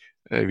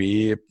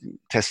 Vi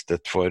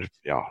testet for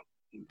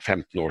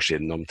 15 år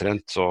siden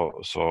omtrent,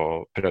 så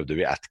prøvde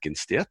vi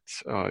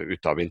Atkins-diett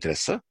ut av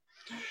interesse.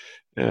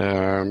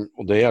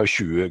 Og det jo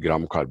 20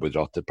 gram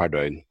karbohydrater per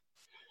døgn.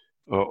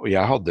 Og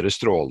jeg hadde det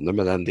strålende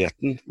med den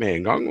dietten med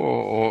en gang,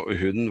 og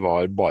hun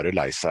var bare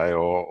lei seg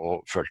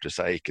og følte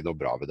seg ikke noe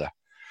bra ved det.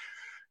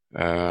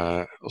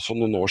 Og så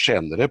noen år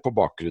senere, på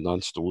bakgrunn av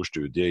en stor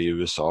studie i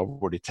USA,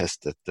 hvor de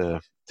testet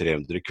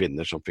 300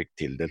 kvinner som fikk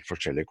tildelt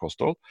forskjellige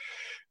kosthold,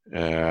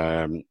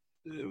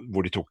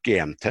 hvor de tok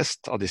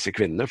gentest av disse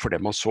kvinnene, for det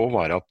man så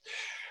var at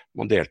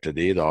man delte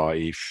de da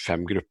i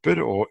 5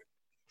 grupper, og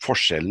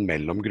forskjellen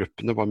mellom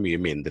gruppene var mye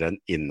mindre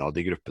enn innad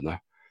i gruppene.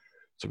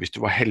 Så hvis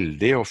du var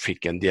heldig og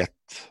fikk en diett,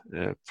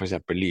 for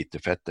eksempel lite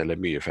fett eller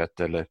mye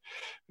fett, eller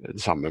det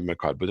samme med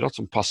karbohydrat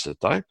som passet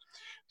deg,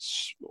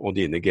 og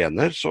dine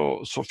gener,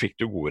 så fikk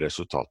du gode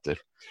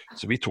resultater.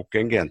 Så vi tok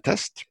en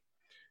gentest,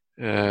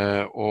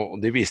 og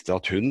det viste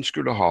at hun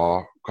skulle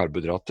ha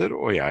karbohydrater,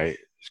 og jeg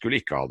skulle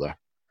ikke ha det.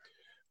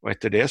 Og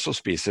etter det så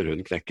spiser hun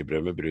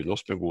knekkebrød med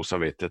brunost med god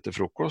samvittighet til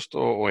frokost,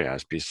 og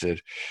jeg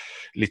spiser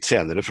litt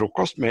senere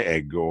frokost med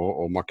egg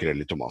og makrell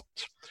i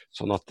tomat.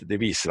 Sånn at det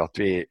viser at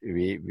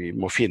vi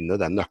må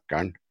finne den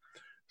nøkkelen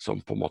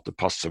som på en måte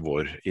passer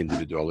vår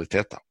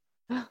individualitet da.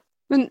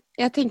 Men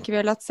jeg tenker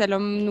vel at selv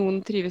om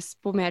noen trives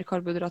på mer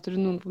karbohydrater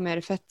og noen på mer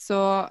fett,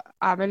 så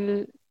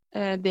vel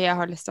det jeg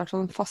har lest hvert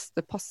fall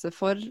faste passe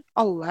for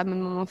alle,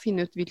 men man må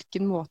finne ut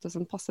hvilken måte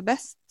som passer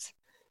best.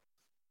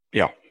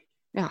 Ja.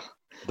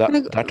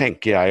 Der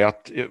tenker jeg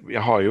at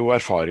jeg har jo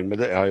erfaring med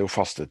det. Jeg har jo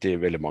fastet i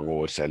veldig mange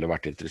år selv og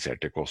vært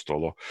interessert i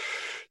kosthold, og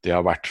det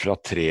har vært fra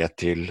 3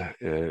 til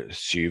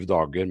 7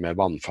 dager med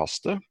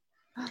vannfaste.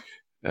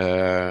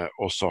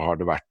 Og så har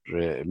det vært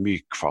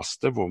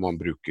mykfaste, hvor man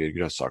bruker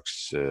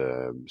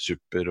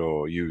grønnsakssupper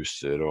og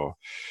juicer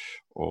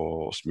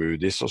og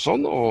smoothies og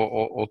sånn,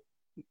 og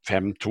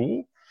 5-2,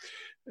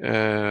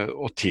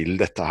 og til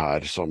dette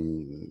her som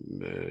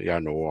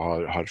jeg nå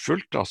har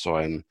fulgt, altså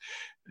en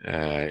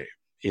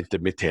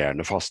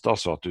intermitterende faste,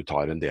 altså at du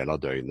tar en del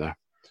av døgnet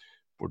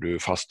hvor du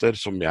faster,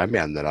 som jeg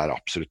mener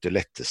absolutt det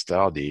letteste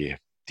av de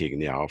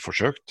tingene jeg har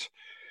forsøkt.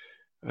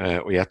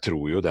 Og jeg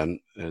tror jo den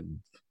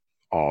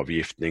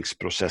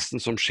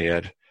avgiftningsprosessen som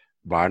skjer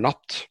hver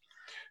natt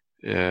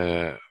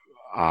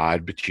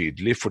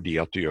betydelig fordi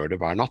at du gjør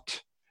det hver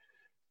natt.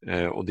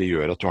 Og det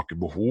gjør at du har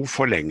ikke behov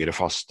for lengre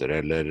faster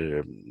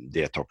eller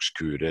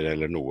detox-kurer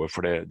eller noe,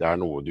 for det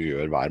noe du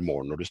gjør hver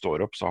morgen når du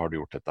står opp, så har du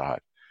gjort dette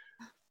her.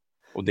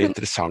 Og det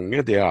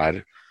interessante, det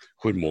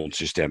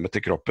hormonsystemet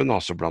til kroppen,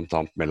 altså blant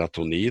annet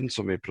melatonin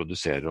som vi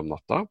produserer om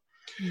natta.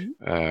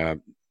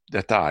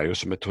 Dette jo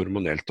som et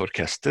hormonelt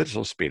orkester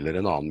som spiller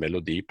en annen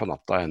melodi på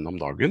natta enn om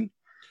dagen.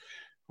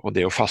 Og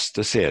det å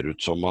faste ser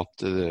ut som at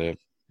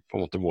på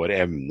en måte vår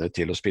evne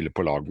til å spille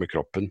på lag med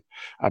kroppen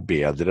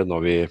bedre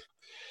når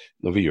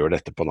vi gjør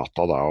dette på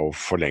natta da, og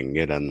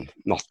forlenger den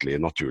nattlige,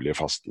 naturlige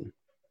fasten.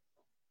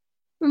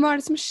 Men hva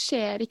det som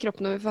skjer i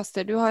kroppen når vi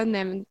faster? Du har jo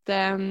nevnt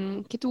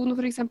ketoner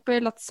for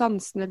eksempel, at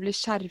sansene blir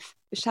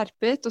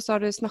skjerpet, og så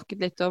har du snakket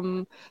litt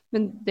om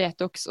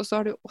detox, og så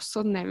har du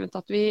også nevnt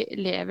at vi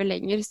lever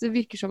lenger. Så det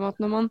virker som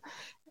at når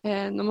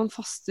man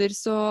faster,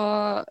 så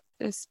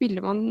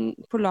spiller man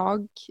på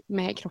lag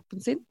med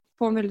kroppen sin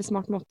på en veldig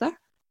smart måte.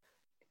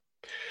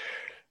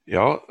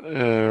 Ja,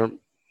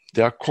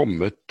 det har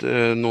kommet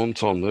noen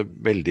sånne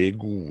veldig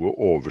gode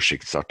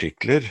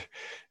oversiktsartikler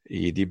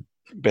i de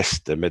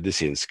beste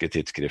medisinske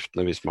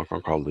tidsskriftene, hvis man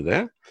kan kalle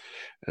det.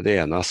 Det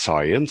ene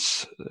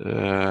Science,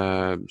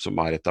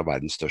 som et av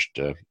verdens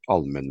største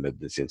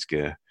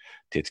allmennmedisinske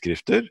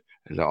tidsskrifter,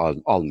 eller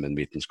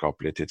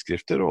allmennvitenskapelige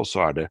tidsskrifter, og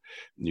så det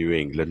New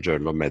England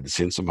Journal of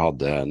Medicine som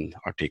hadde en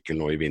artikkel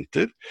nå i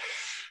vinter,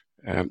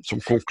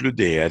 som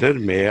konkluderer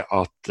med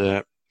at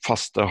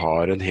faste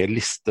har en hel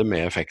liste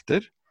med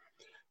effekter,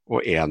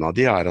 og en av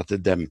de at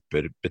det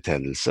demper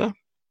betennelse.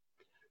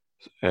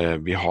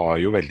 Vi har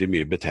jo veldig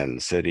mye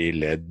betennelser i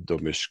ledd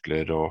og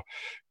muskler og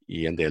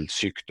i en del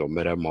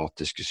sykdommer,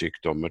 reumatiske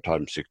sykdommer,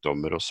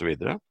 tarmsykdommer og så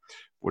videre,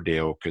 hvor det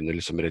å kunne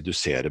liksom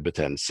redusere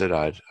betennelser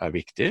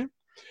viktig.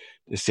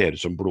 Det ser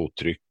ut som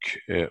blodtrykk,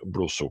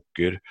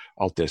 blodsukker,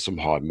 alt det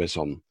som har med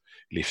sånn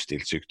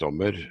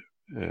livsstilssykdommer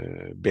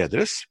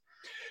bedres.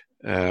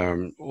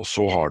 Og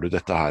så har du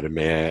dette her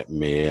med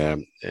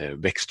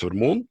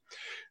veksthormon,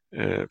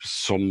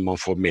 som man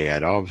får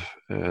mer av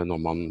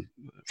når man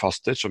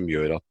faster, som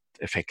gjør at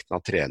effekten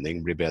av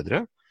trening blir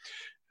bedre.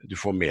 Du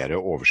får mer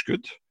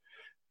overskudd.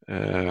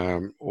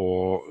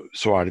 Og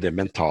så det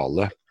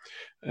mentale.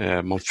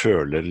 Man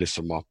føler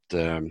liksom at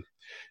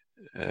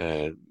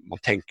man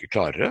tenker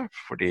klarere,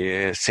 for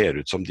det ser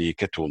ut som de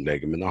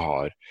ketonlegemene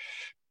har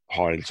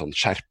en sånn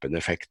skjerpende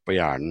effekt på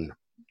hjernen,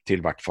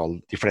 til hvert fall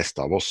de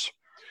fleste av oss.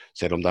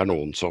 Selv om det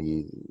noen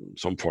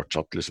som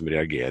fortsatt liksom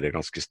reagerer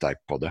ganske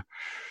sterkt på det.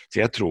 Så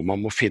jeg tror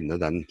man må finne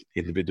den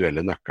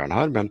individuelle nøkkelen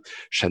her, men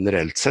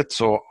generelt sett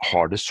så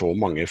har det så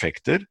mange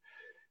effekter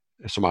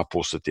som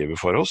positive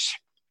for oss,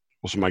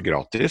 og som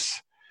gratis,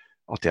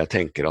 at jeg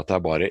tenker at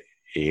det bare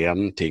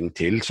en ting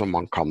til som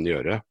man kan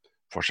gjøre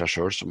for seg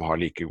selv som har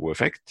like god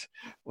effekt,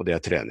 og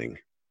det trening.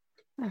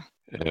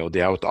 Og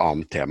det jo et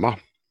annet tema,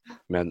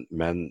 men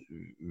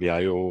vi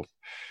jo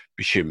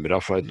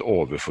bekymret for et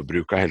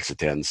overforbruk av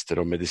helsetjenester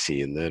og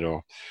medisiner,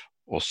 og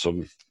også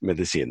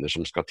medisiner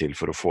som skal til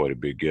for å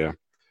forebygge,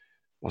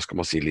 hva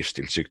skal man si,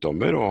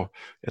 livsstilssykdommer, og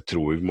jeg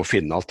tror vi må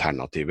finne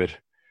alternativer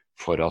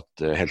for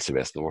at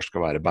helsevesenet vårt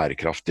skal være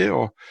bærekraftig,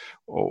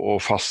 og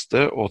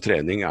faste og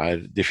trening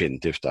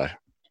definitivt der.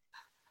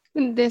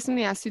 Men det som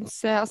jeg synes,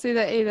 altså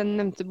i den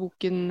nevnte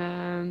boken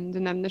du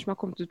nevner, som har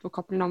kommet ut på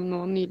Cappelen Damm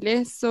nå nylig,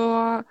 så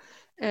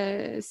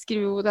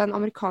skriver jo det en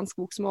amerikansk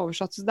bok som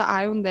oversatt, så det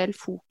jo en del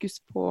fokus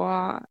på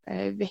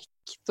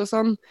vekt og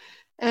sånn,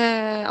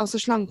 altså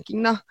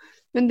slanking da.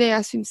 Men det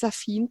jeg synes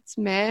fint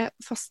med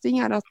fasting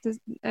at det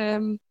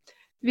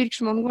virker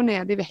som man går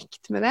ned i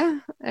vekt med det,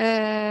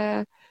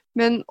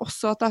 men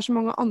også at det så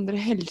mange andre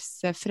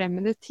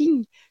helsefremmede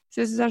ting. Så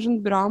jeg synes det en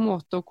sånn bra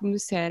måte å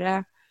kommunisere,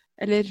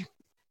 eller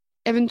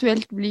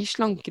eventuelt bli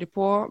slankere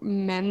på,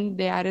 men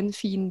det en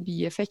fin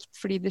bieffekt,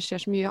 fordi det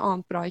skjer så mye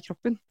annet bra i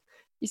kroppen.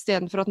 I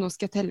stedet for at nå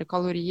skal jeg telle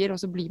kalorier,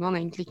 og så blir man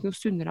egentlig ikke noe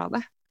sunnere av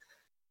det.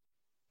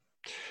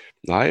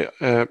 Nei,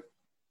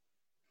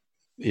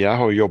 jeg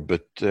har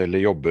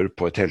jobber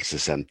på et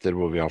helsesenter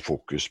hvor vi har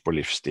fokus på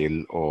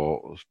livsstil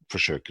og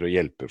forsøker å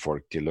hjelpe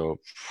folk til å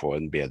få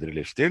en bedre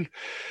livsstil.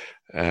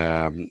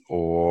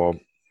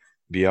 Og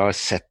vi har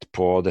sett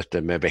på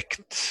dette med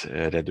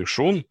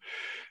vektreduksjon.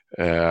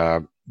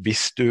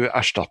 Hvis du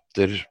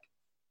erstatter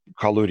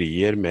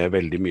kalorier med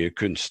veldig mye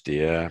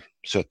kunstige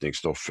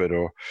søtningsstoffer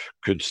og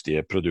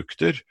kunstige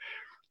produkter,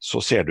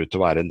 så ser det ut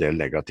til å være en del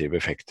negative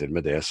effekter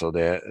med det, så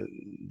det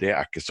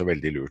ikke så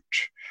veldig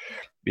lurt.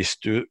 Hvis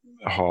du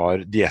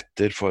har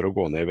dietter for å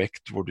gå ned i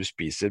vekt hvor du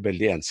spiser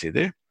veldig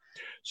ensidig,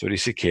 så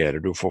risikerer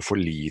du å få for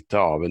lite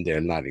av en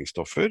del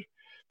næringsstoffer.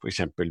 For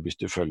eksempel hvis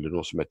du følger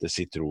noe som heter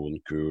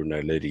sitronkuren,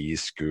 eller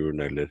riskuren,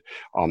 eller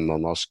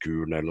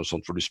ananaskuren, eller noe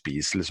sånt, hvor du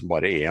spiser liksom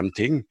bare én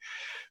ting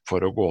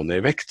for å gå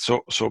ned i vekt,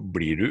 så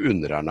blir du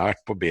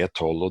underernært på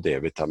B12 og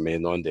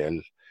D-vitamin og en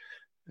del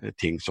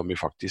ting som vi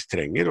faktisk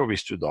trenger, og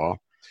hvis du da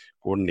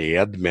går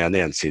ned med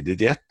en ensidig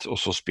diett, og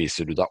så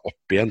spiser du deg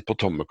opp igjen på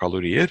tomme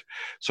kalorier,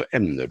 så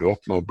ender du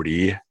opp med å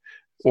bli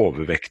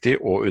overvektig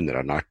og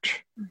underernært.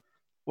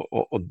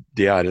 Og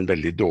det en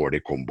veldig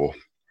dårlig kombo.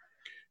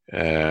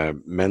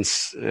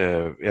 Mens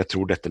jeg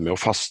tror dette med å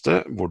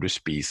faste, hvor du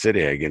spiser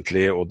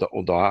egentlig,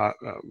 og da,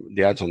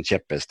 det en sånn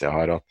kjepphest jeg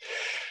har, at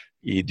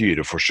i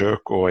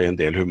dyreforsøk og i en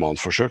del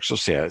humanforsøk så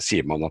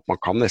sier man at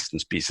man kan nesten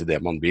spise det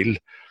man vil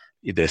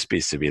i det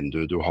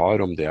spisevinduet du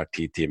har, om det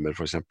 10 timer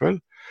for eksempel.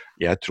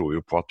 Jeg tror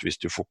jo på at hvis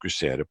du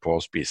fokuserer på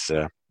å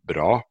spise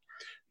bra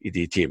i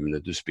de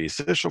timene du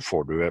spiser, så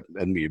får du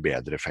en mye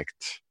bedre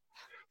effekt.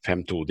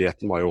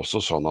 5-2-dietten var jo også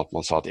sånn at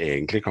man sa at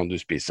egentlig kan du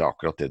spise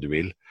akkurat det du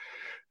vil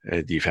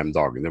de 5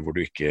 dagene hvor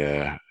du ikke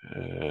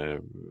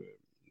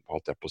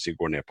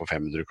går ned på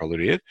 500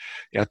 kalorier.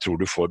 Jeg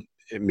tror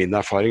min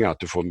erfaring at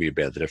du får mye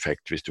bedre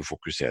effekt hvis du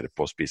fokuserer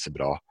på å spise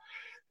bra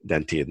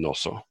den tiden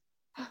også.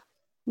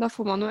 Da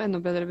får man jo enda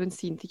bedre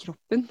bensin til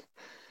kroppen.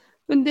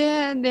 Men det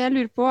jeg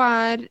lurer på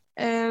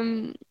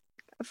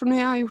for når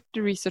jeg har gjort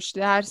research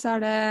til det her, så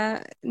det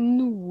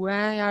noe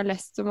jeg har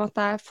lest om at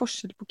det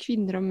forskjell på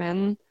kvinner og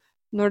menn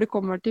når det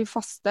kommer til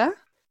faste,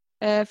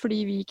 fordi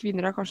vi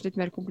kvinner har kanskje litt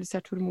mer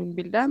komplisert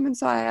hormonbilde, men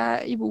så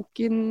i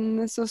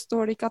boken så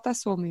står det ikke at det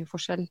så mye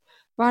forskjell.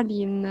 Hva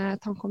din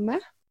tanke om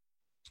det?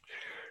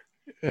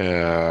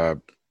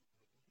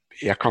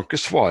 Jeg kan ikke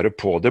svare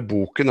på det.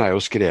 Boken jo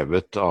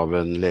skrevet av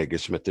en lege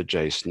som heter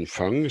Jason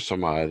Fung,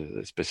 som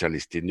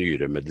spesialist i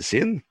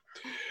nyremedisin.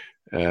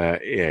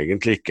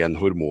 Egentlig ikke en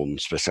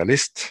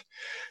hormonspesialist.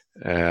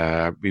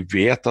 Vi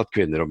vet at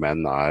kvinner og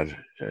menn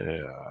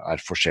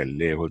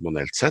forskjellige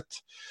hormonelt sett.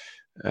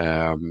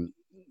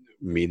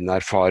 Min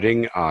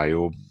erfaring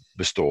jo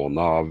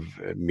bestående av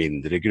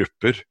mindre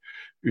grupper,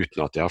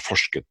 uten at jeg har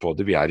forsket på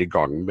det. Vi I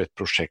gang med et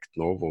prosjekt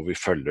nå hvor vi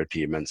følger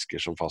 10 mennesker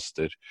som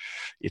faster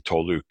I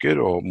 12 uker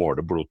og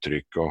måler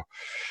blodtrykk og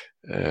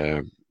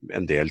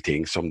en del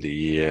ting som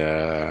de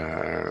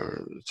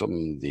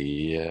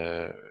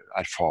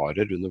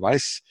erfarer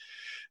underveis.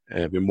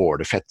 Vi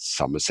måler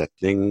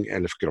fettsammensetning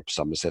eller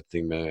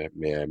kroppssammensetning med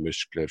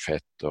muskler,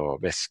 fett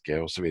og væske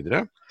og så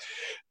videre.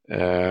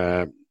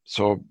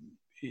 Så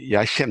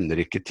jeg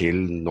kjenner ikke til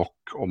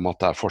nok om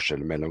at det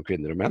forskjeller mellom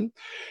kvinner og menn,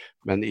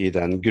 men I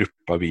den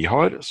gruppa vi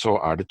har, så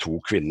det 2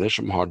 kvinner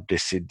som har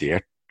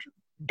desidert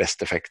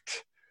best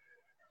effekt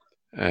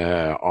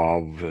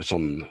av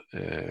sånn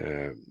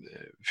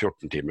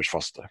 14 timers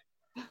faste.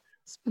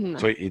 Spennende.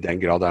 Så I den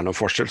grad det noen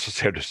forskjell, så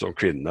ser det som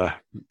kvinnene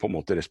på en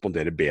måte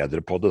responderer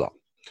bedre på det da.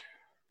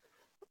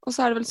 Og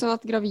så det vel sånn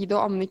at gravide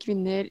og ammende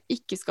kvinner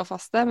ikke skal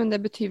faste, men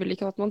det betyr vel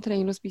ikke at man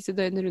trenger å spise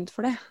døgnet rundt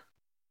for det?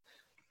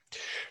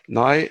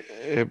 Nei,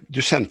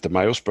 du sendte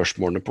meg jo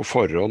spørsmålene på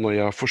forhånd, og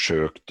jeg har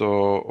forsøkt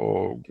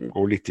å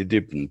gå litt I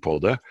dybden på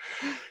det.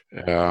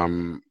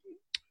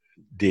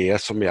 Det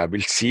som jeg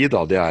vil si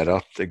da, det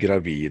at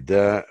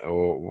gravide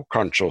og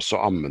kanskje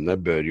også ammende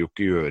bør jo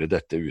ikke gjøre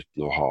dette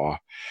uten å ha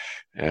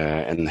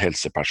en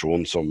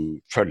helseperson som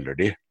følger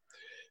de.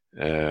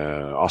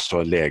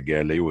 Altså en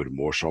lege eller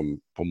jordmor som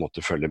på en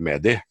måte følger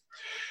med de.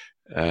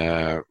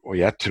 Og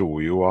jeg tror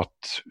jo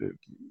at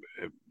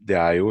det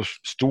jo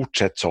stort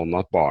sett sånn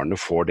at barnet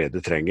får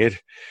det trenger,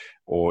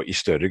 og I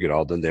større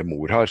grad enn det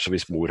mor har. Så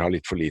hvis mor har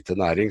litt for lite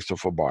næring, så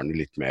får barnet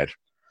litt mer.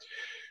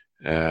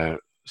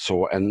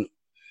 Så en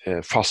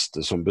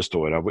faste som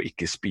består av å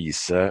ikke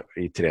spise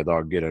I 3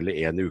 dager eller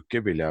 1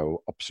 uke, vil jeg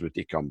jo absolutt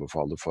ikke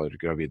anbefale for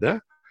gravide.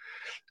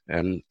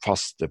 En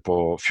faste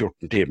på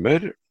 14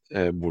 timer,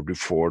 hvor du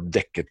får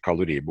dekket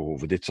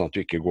kaloribehovet ditt, sånn at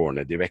du ikke går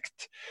ned I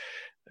vekt.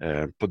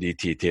 På de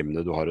 10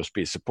 timene du har å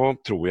spise på,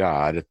 tror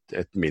jeg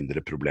et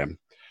mindre problem.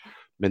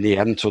 Men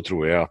igjen så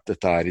tror jeg at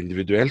dette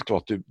individuelt, og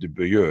at du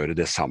bør gjøre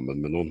det sammen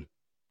med noen.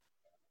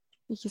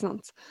 Ikke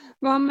sant.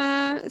 Hva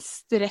med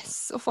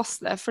stress og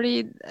faste?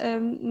 Fordi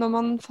når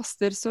man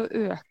faster så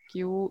øker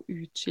jo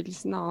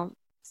utskillelsen av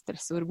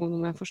stresshormoner,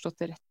 om jeg har forstått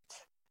det rett.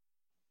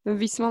 Men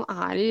hvis man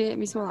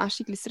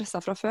skikkelig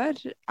stresset fra før,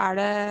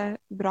 det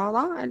bra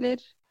da, eller?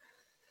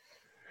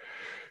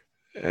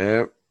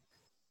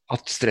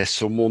 At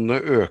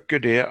stresshormonene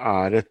øker, det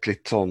et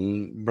litt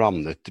sånn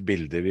blandet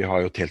bilde. Vi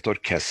har jo et helt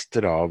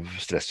orkester av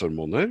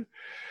stresshormoner,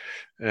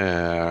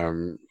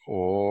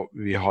 og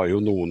vi har jo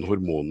noen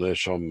hormoner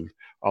som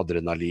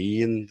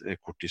adrenalin,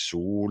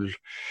 kortisol,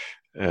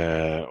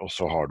 og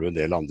så har du en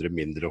del andre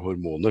mindre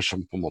hormoner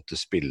som på en måte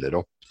spiller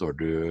opp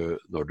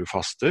når du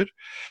faster.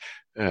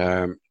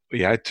 Og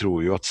jeg tror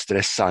jo at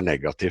stress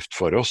negativt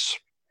for oss,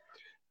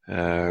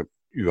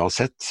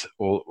 uansett,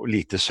 og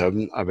lite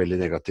søvn veldig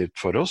negativt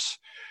for oss.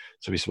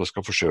 Så hvis man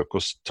skal forsøke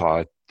å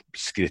ta et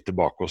skritt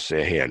tilbake og se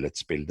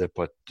helhetsbildet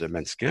på et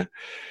menneske,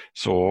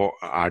 så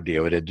det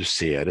å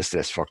redusere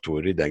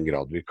stressfaktorer I den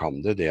grad vi kan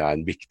det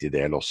en viktig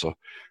del også.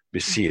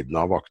 Ved siden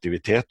av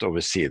aktivitet, og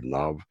ved siden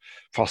av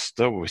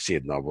faste, og ved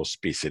siden av å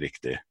spise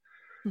riktig.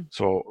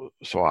 Så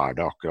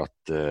det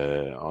akkurat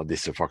av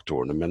disse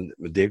faktorene. Men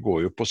det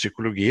går jo på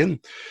psykologien.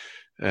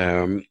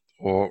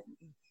 Og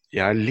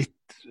jeg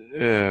litt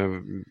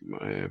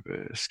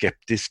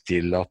skeptisk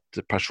til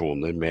at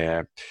personer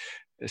med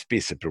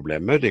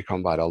spiseproblemer, de kan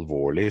være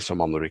alvorlige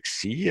som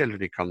anoreksi, eller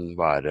de kan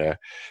være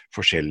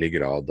forskjellig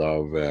grad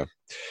av,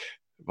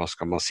 hva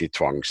skal man si,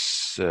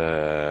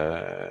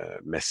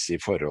 tvangsmessig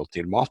forhold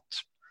til mat.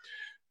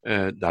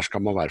 Der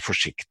skal man være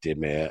forsiktig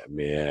med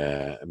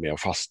å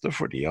faste,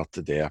 fordi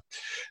at det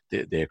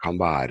kan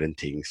være en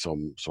ting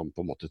som på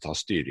en måte tar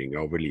styring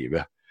over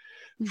livet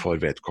for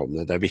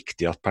vedkommende. Det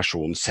viktig at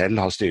personen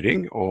selv har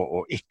styring,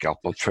 og ikke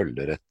at man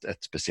følger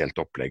et spesielt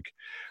opplegg.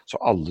 Så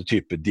alle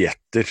typer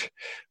dietter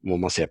må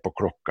man se på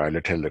klokka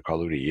eller telle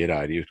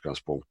kalorier I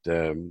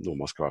utgangspunktet noe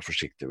man skal være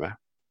forsiktig med.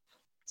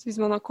 Så hvis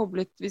man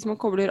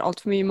kobler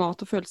alt for mye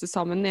mat og følelser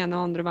sammen den ene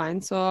og andre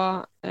veien, så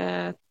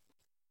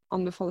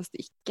anbefales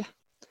det ikke?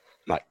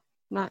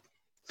 Nei.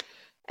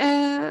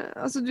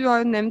 Altså du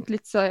har jo nevnt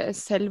litt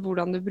selv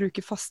hvordan du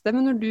bruker faste,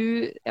 men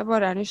jeg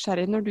bare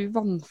nysgjerrig, når du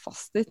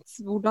vannfastet,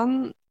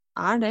 hvordan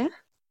det?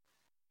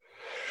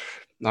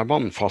 Nei,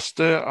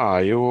 vannfaste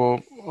jo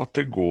at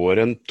det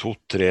går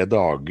 2-3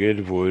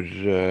 dager hvor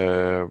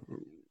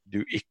du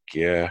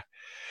ikke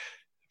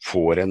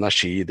får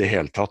energi I det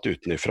hele tatt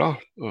utenifra.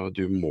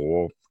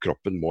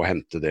 Kroppen må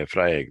hente det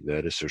fra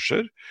egne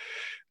ressurser.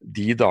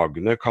 De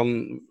dagene kan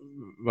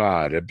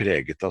være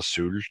preget av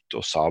sult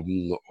og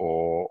savn,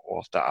 og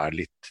at det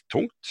litt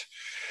tungt.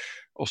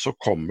 og så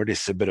kommer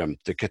disse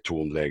berømte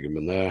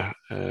ketonlegemene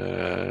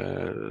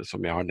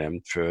som jeg har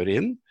nevnt før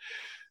inn,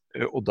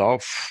 og da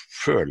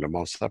føler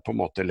man seg på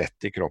en måte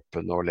lett i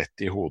kroppen og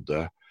lett i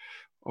hodet,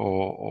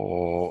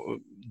 og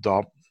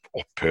da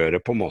opphører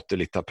på en måte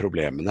litt av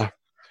problemene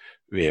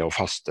ved å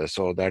faste,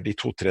 så det de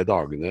 2-3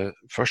 dagene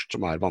først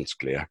som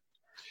vanskelige.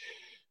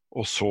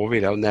 Og så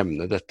vil jeg jo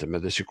nevne dette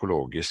med det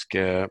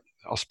psykologiske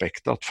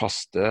aspektet, at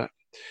faste,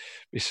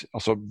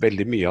 altså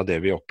veldig mye av det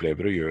vi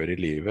opplever og gjør i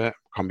livet,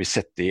 kan vi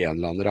sette i en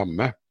eller annen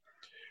ramme.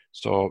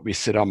 Så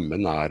hvis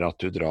rammen at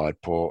du drar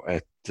på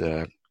et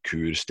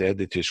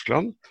kursted i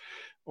Tyskland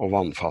og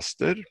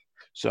vannfaster,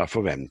 så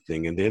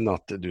forventningen din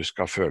at du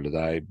skal føle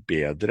deg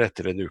bedre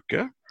etter en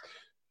uke.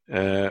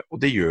 Og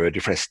det gjør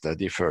de fleste.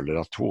 De føler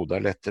at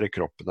hodet lettere,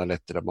 kroppen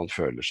lettere, man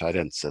føler seg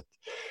renset.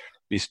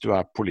 Hvis du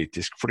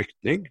politisk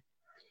flyktning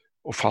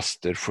og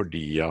faster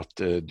fordi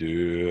at du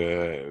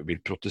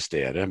vil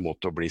protestere mot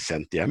å bli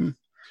sendt hjem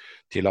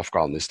til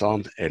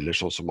Afghanistan, eller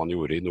sånn som man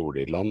gjorde i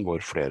Nord-Irland,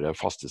 hvor flere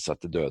fastet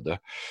seg til døde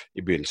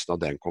i begynnelsen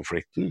av den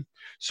konflikten,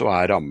 så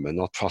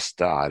rammen at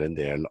faste en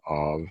del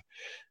av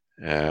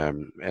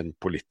en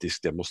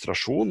politisk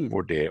demonstrasjon,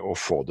 hvor det å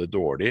få det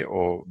dårlig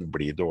og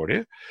bli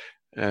dårlig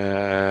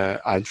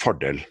en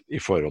fordel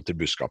i forhold til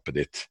budskapet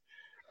ditt.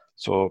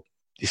 Så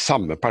de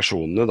samme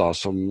personene da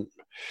som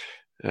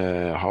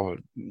har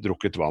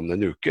drukket vann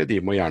en uke, de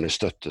må gjerne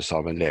støttes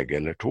av en lege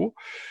eller to,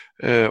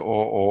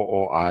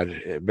 og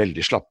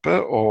veldig slappe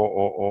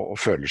og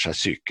føler seg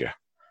syke.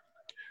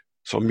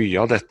 Så mye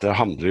av dette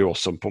handler jo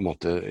også om på en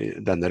måte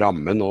denne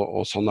rammen,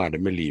 og sånn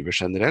det med livet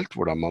generelt,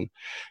 hvordan man,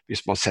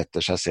 hvis man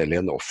setter seg selv i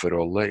en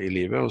offerrolle i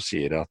livet og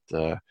sier at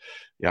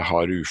jeg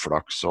har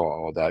uflaks,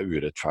 og det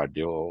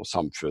urettferdig, og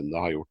samfunnet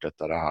har gjort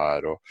dette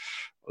her, og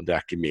det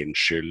ikke min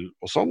skyld,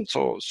 og sånn,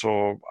 så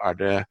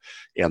det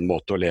en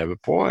måte å leve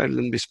på,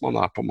 eller hvis man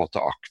på en måte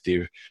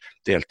aktiv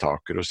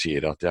deltaker og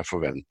sier at jeg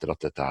forventer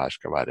at dette her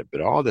skal være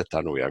bra,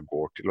 dette noe jeg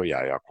går til, og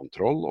jeg har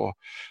kontroll,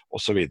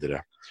 og så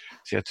videre.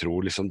 Så jeg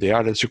tror liksom det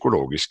den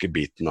psykologiske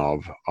biten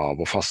av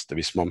å faste.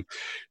 Hvis man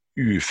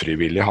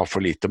ufrivillig har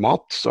for lite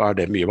mat, så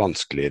det mye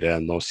vanskeligere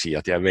enn å si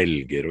at jeg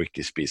velger å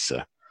ikke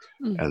spise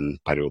en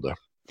periode.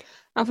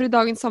 Ja, for i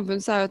dagens samfunn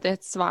så jo det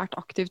et svært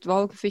aktivt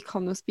valg, for vi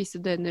kan jo spise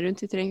døgnet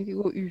rundt, vi trenger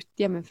ikke gå ut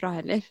hjemmefra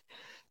heller.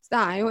 Så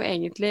det jo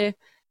egentlig,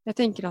 jeg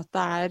tenker at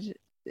det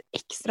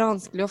ekstra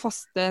vanskelig å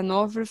faste nå.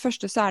 For det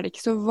første så det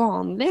ikke så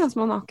vanlig, altså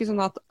man har ikke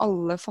sånn at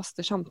alle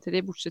faster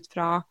samtidig, bortsett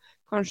fra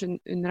kanskje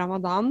under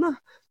ramadan da.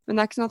 Men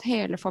det ikke sånn at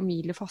hele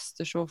familie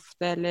faster så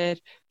ofte,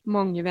 eller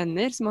mange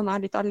venner, så man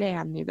litt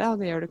alene i det, og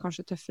det gjør det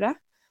kanskje tøffere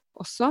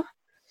også.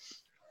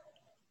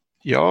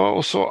 Ja,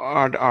 og så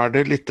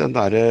det litt den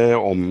der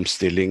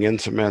omstillingen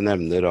som jeg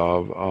nevner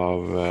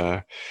av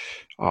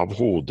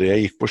hodet.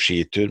 Jeg gikk på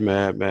skitur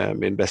med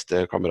min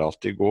beste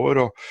kamerat i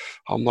går, og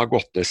han har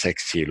gått ned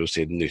 6 kilo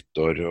siden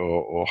nyttår,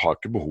 og har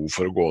ikke behov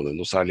for å gå ned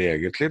noe særlig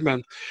egentlig,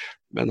 men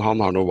han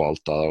har nå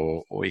valgt da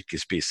å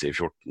ikke spise i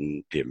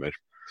 14 timer.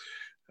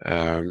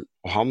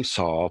 Og han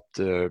sa at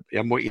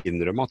jeg må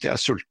innrømme at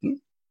jeg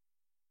sulten.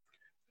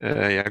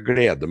 Jeg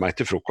gleder meg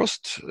til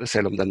frokost,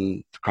 selv om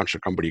den kanskje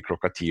kan bli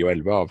klokka 10 og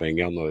 11,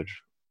 avhengig av når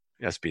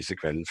jeg spiser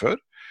kvelden før.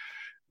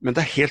 Men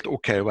det helt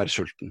ok å være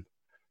sulten.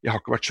 Jeg har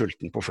ikke vært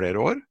sulten på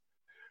flere år.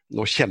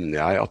 Nå kjenner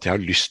jeg at jeg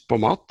har lyst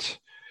på mat.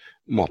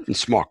 Maten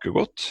smaker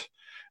godt.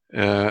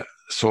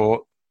 Så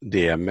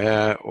det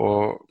med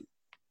å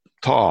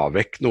ta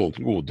vekk noen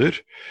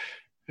goder,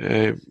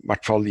 i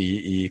hvert fall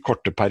i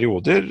korte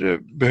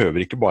perioder,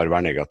 behøver ikke bare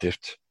være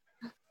negativt.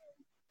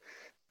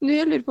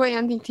 Jeg lurer på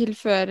en ting til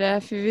før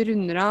vi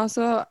runder av,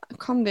 så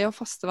kan det å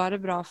faste være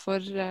bra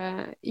for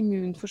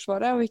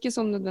immunforsvaret, og ikke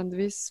sånn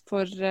nødvendigvis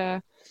for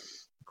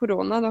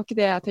korona, det var ikke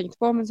det jeg tenkte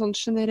på, men sånn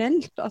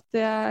generelt, at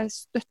det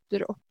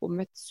støtter opp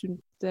om et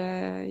sunt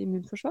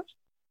immunforsvar?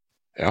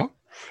 Ja,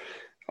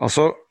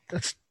 altså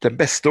den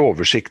beste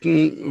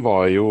oversikten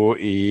var jo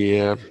i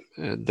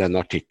den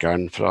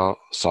artikkelen fra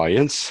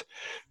Science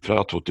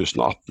fra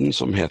 2018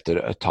 som heter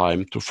A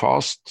Time to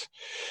Fast,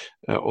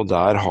 og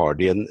der har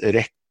de en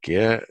rekke,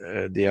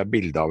 de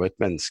bilde av et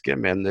menneske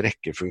med en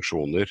rekke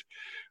funksjoner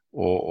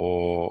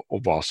og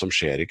hva som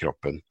skjer i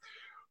kroppen.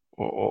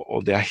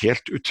 Og det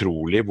helt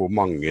utrolig hvor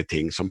mange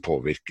ting som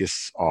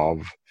påvirkes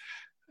av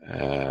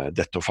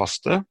dette å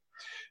faste,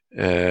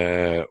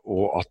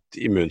 og at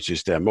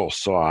immunsystemet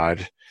også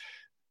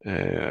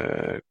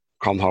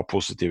kan ha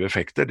positive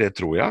effekter, det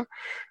tror jeg.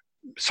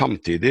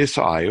 Samtidig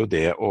så jo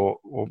det å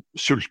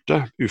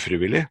sulte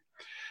ufrivillig,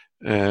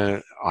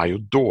 jo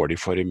dårlig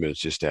for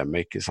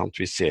immunsystemet, ikke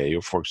sant? Vi ser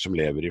jo folk som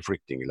lever i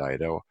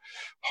flyktningleire og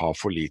har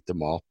for lite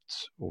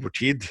mat over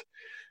tid.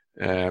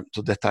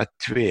 Så dette et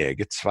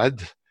tveget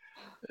sverd,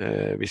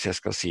 hvis jeg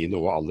skal si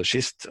noe aller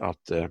sist,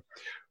 at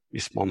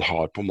hvis man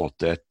har på en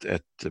måte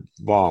et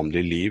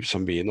vanlig liv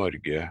som vi i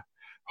Norge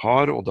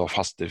har, og da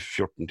faster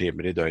 14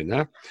 timer i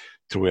døgnet,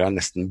 tror jeg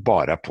nesten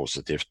bare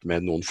positivt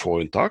med noen få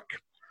unntak.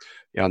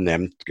 Jeg har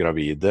nevnt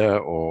gravide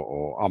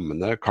og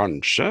ammende,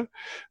 kanskje,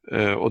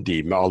 og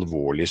de med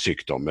alvorlige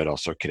sykdommer,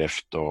 altså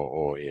kreft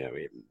og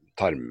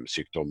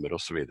tarmsykdommer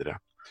og så videre.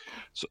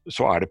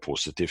 så er det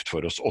positivt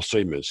for oss, også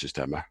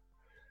immunsystemet.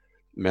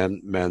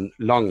 Men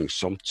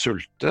langsomt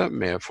sulte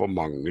med for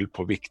mangel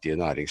på viktige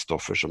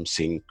næringsstoffer som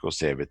zink og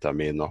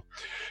C-vitamin og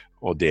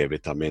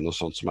D-vitamin og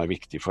sånt som er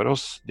viktig for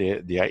oss,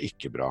 det er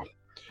ikke bra.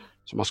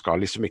 Så man skal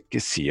liksom ikke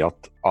si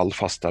at all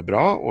faste er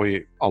bra, og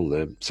i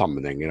alle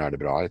sammenhenger er det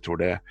bra. Jeg tror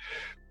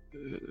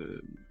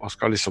man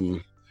skal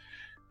liksom,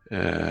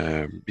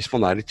 hvis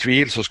man er i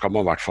tvil, så skal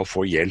man i hvert fall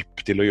få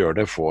hjelp til å gjøre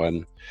det, få en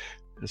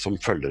som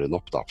følger den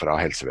opp da, fra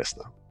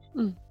helsevesenet.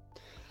 Du,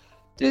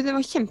 det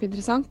var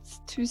kjempeinteressant.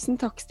 Tusen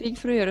takk, Stig,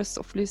 for å gjøre oss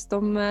opplyst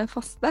om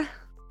faste.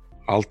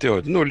 Alt i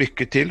orden, og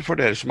lykke til for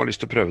dere som har lyst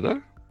til å prøve det.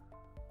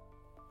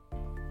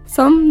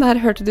 Sånn, der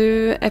hørte du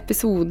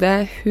episode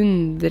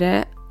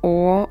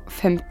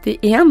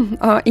 151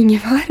 av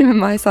Ingefær med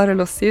meg, Sara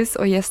Lossius,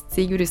 og gjest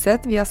Stig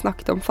Bruseth. Vi har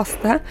snakket om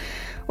faste,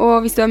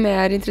 og hvis du er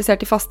mer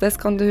interessert i faste, så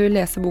kan du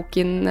lese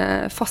boken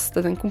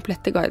Faste, den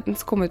komplette guiden,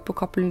 som kom ut på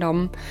Cappelen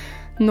Damm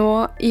nå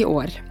i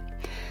år.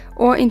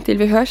 Og inntil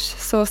vi hørs,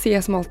 så sier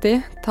jeg som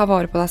alltid, ta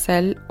vare på deg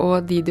selv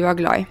og de du er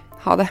glad i.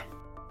 Ha det!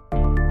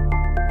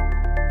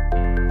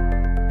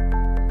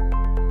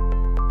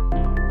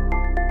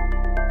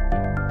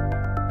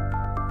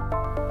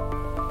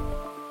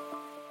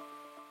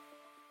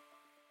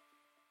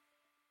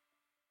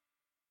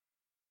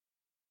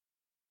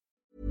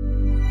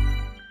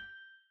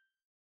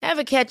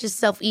 Ever catch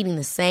yourself eating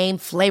the same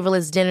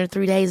flavorless dinner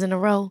 3 days in a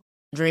row?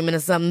 Dreaming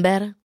of something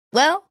better?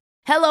 Well,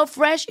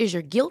 HelloFresh is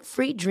your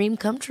guilt-free dream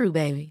come true,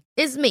 baby.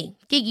 It's me,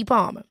 Keke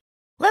Palmer.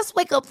 Let's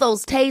wake up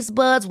those taste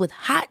buds with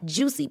hot,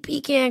 juicy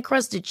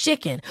pecan-crusted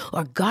chicken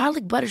or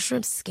garlic butter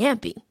shrimp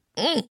scampi.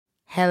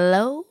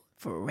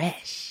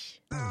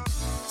 HelloFresh.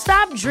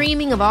 Stop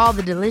dreaming of all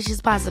the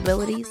delicious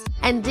possibilities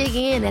and dig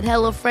in at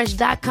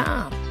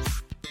HelloFresh.com.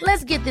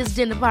 Let's get this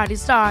dinner party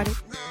started.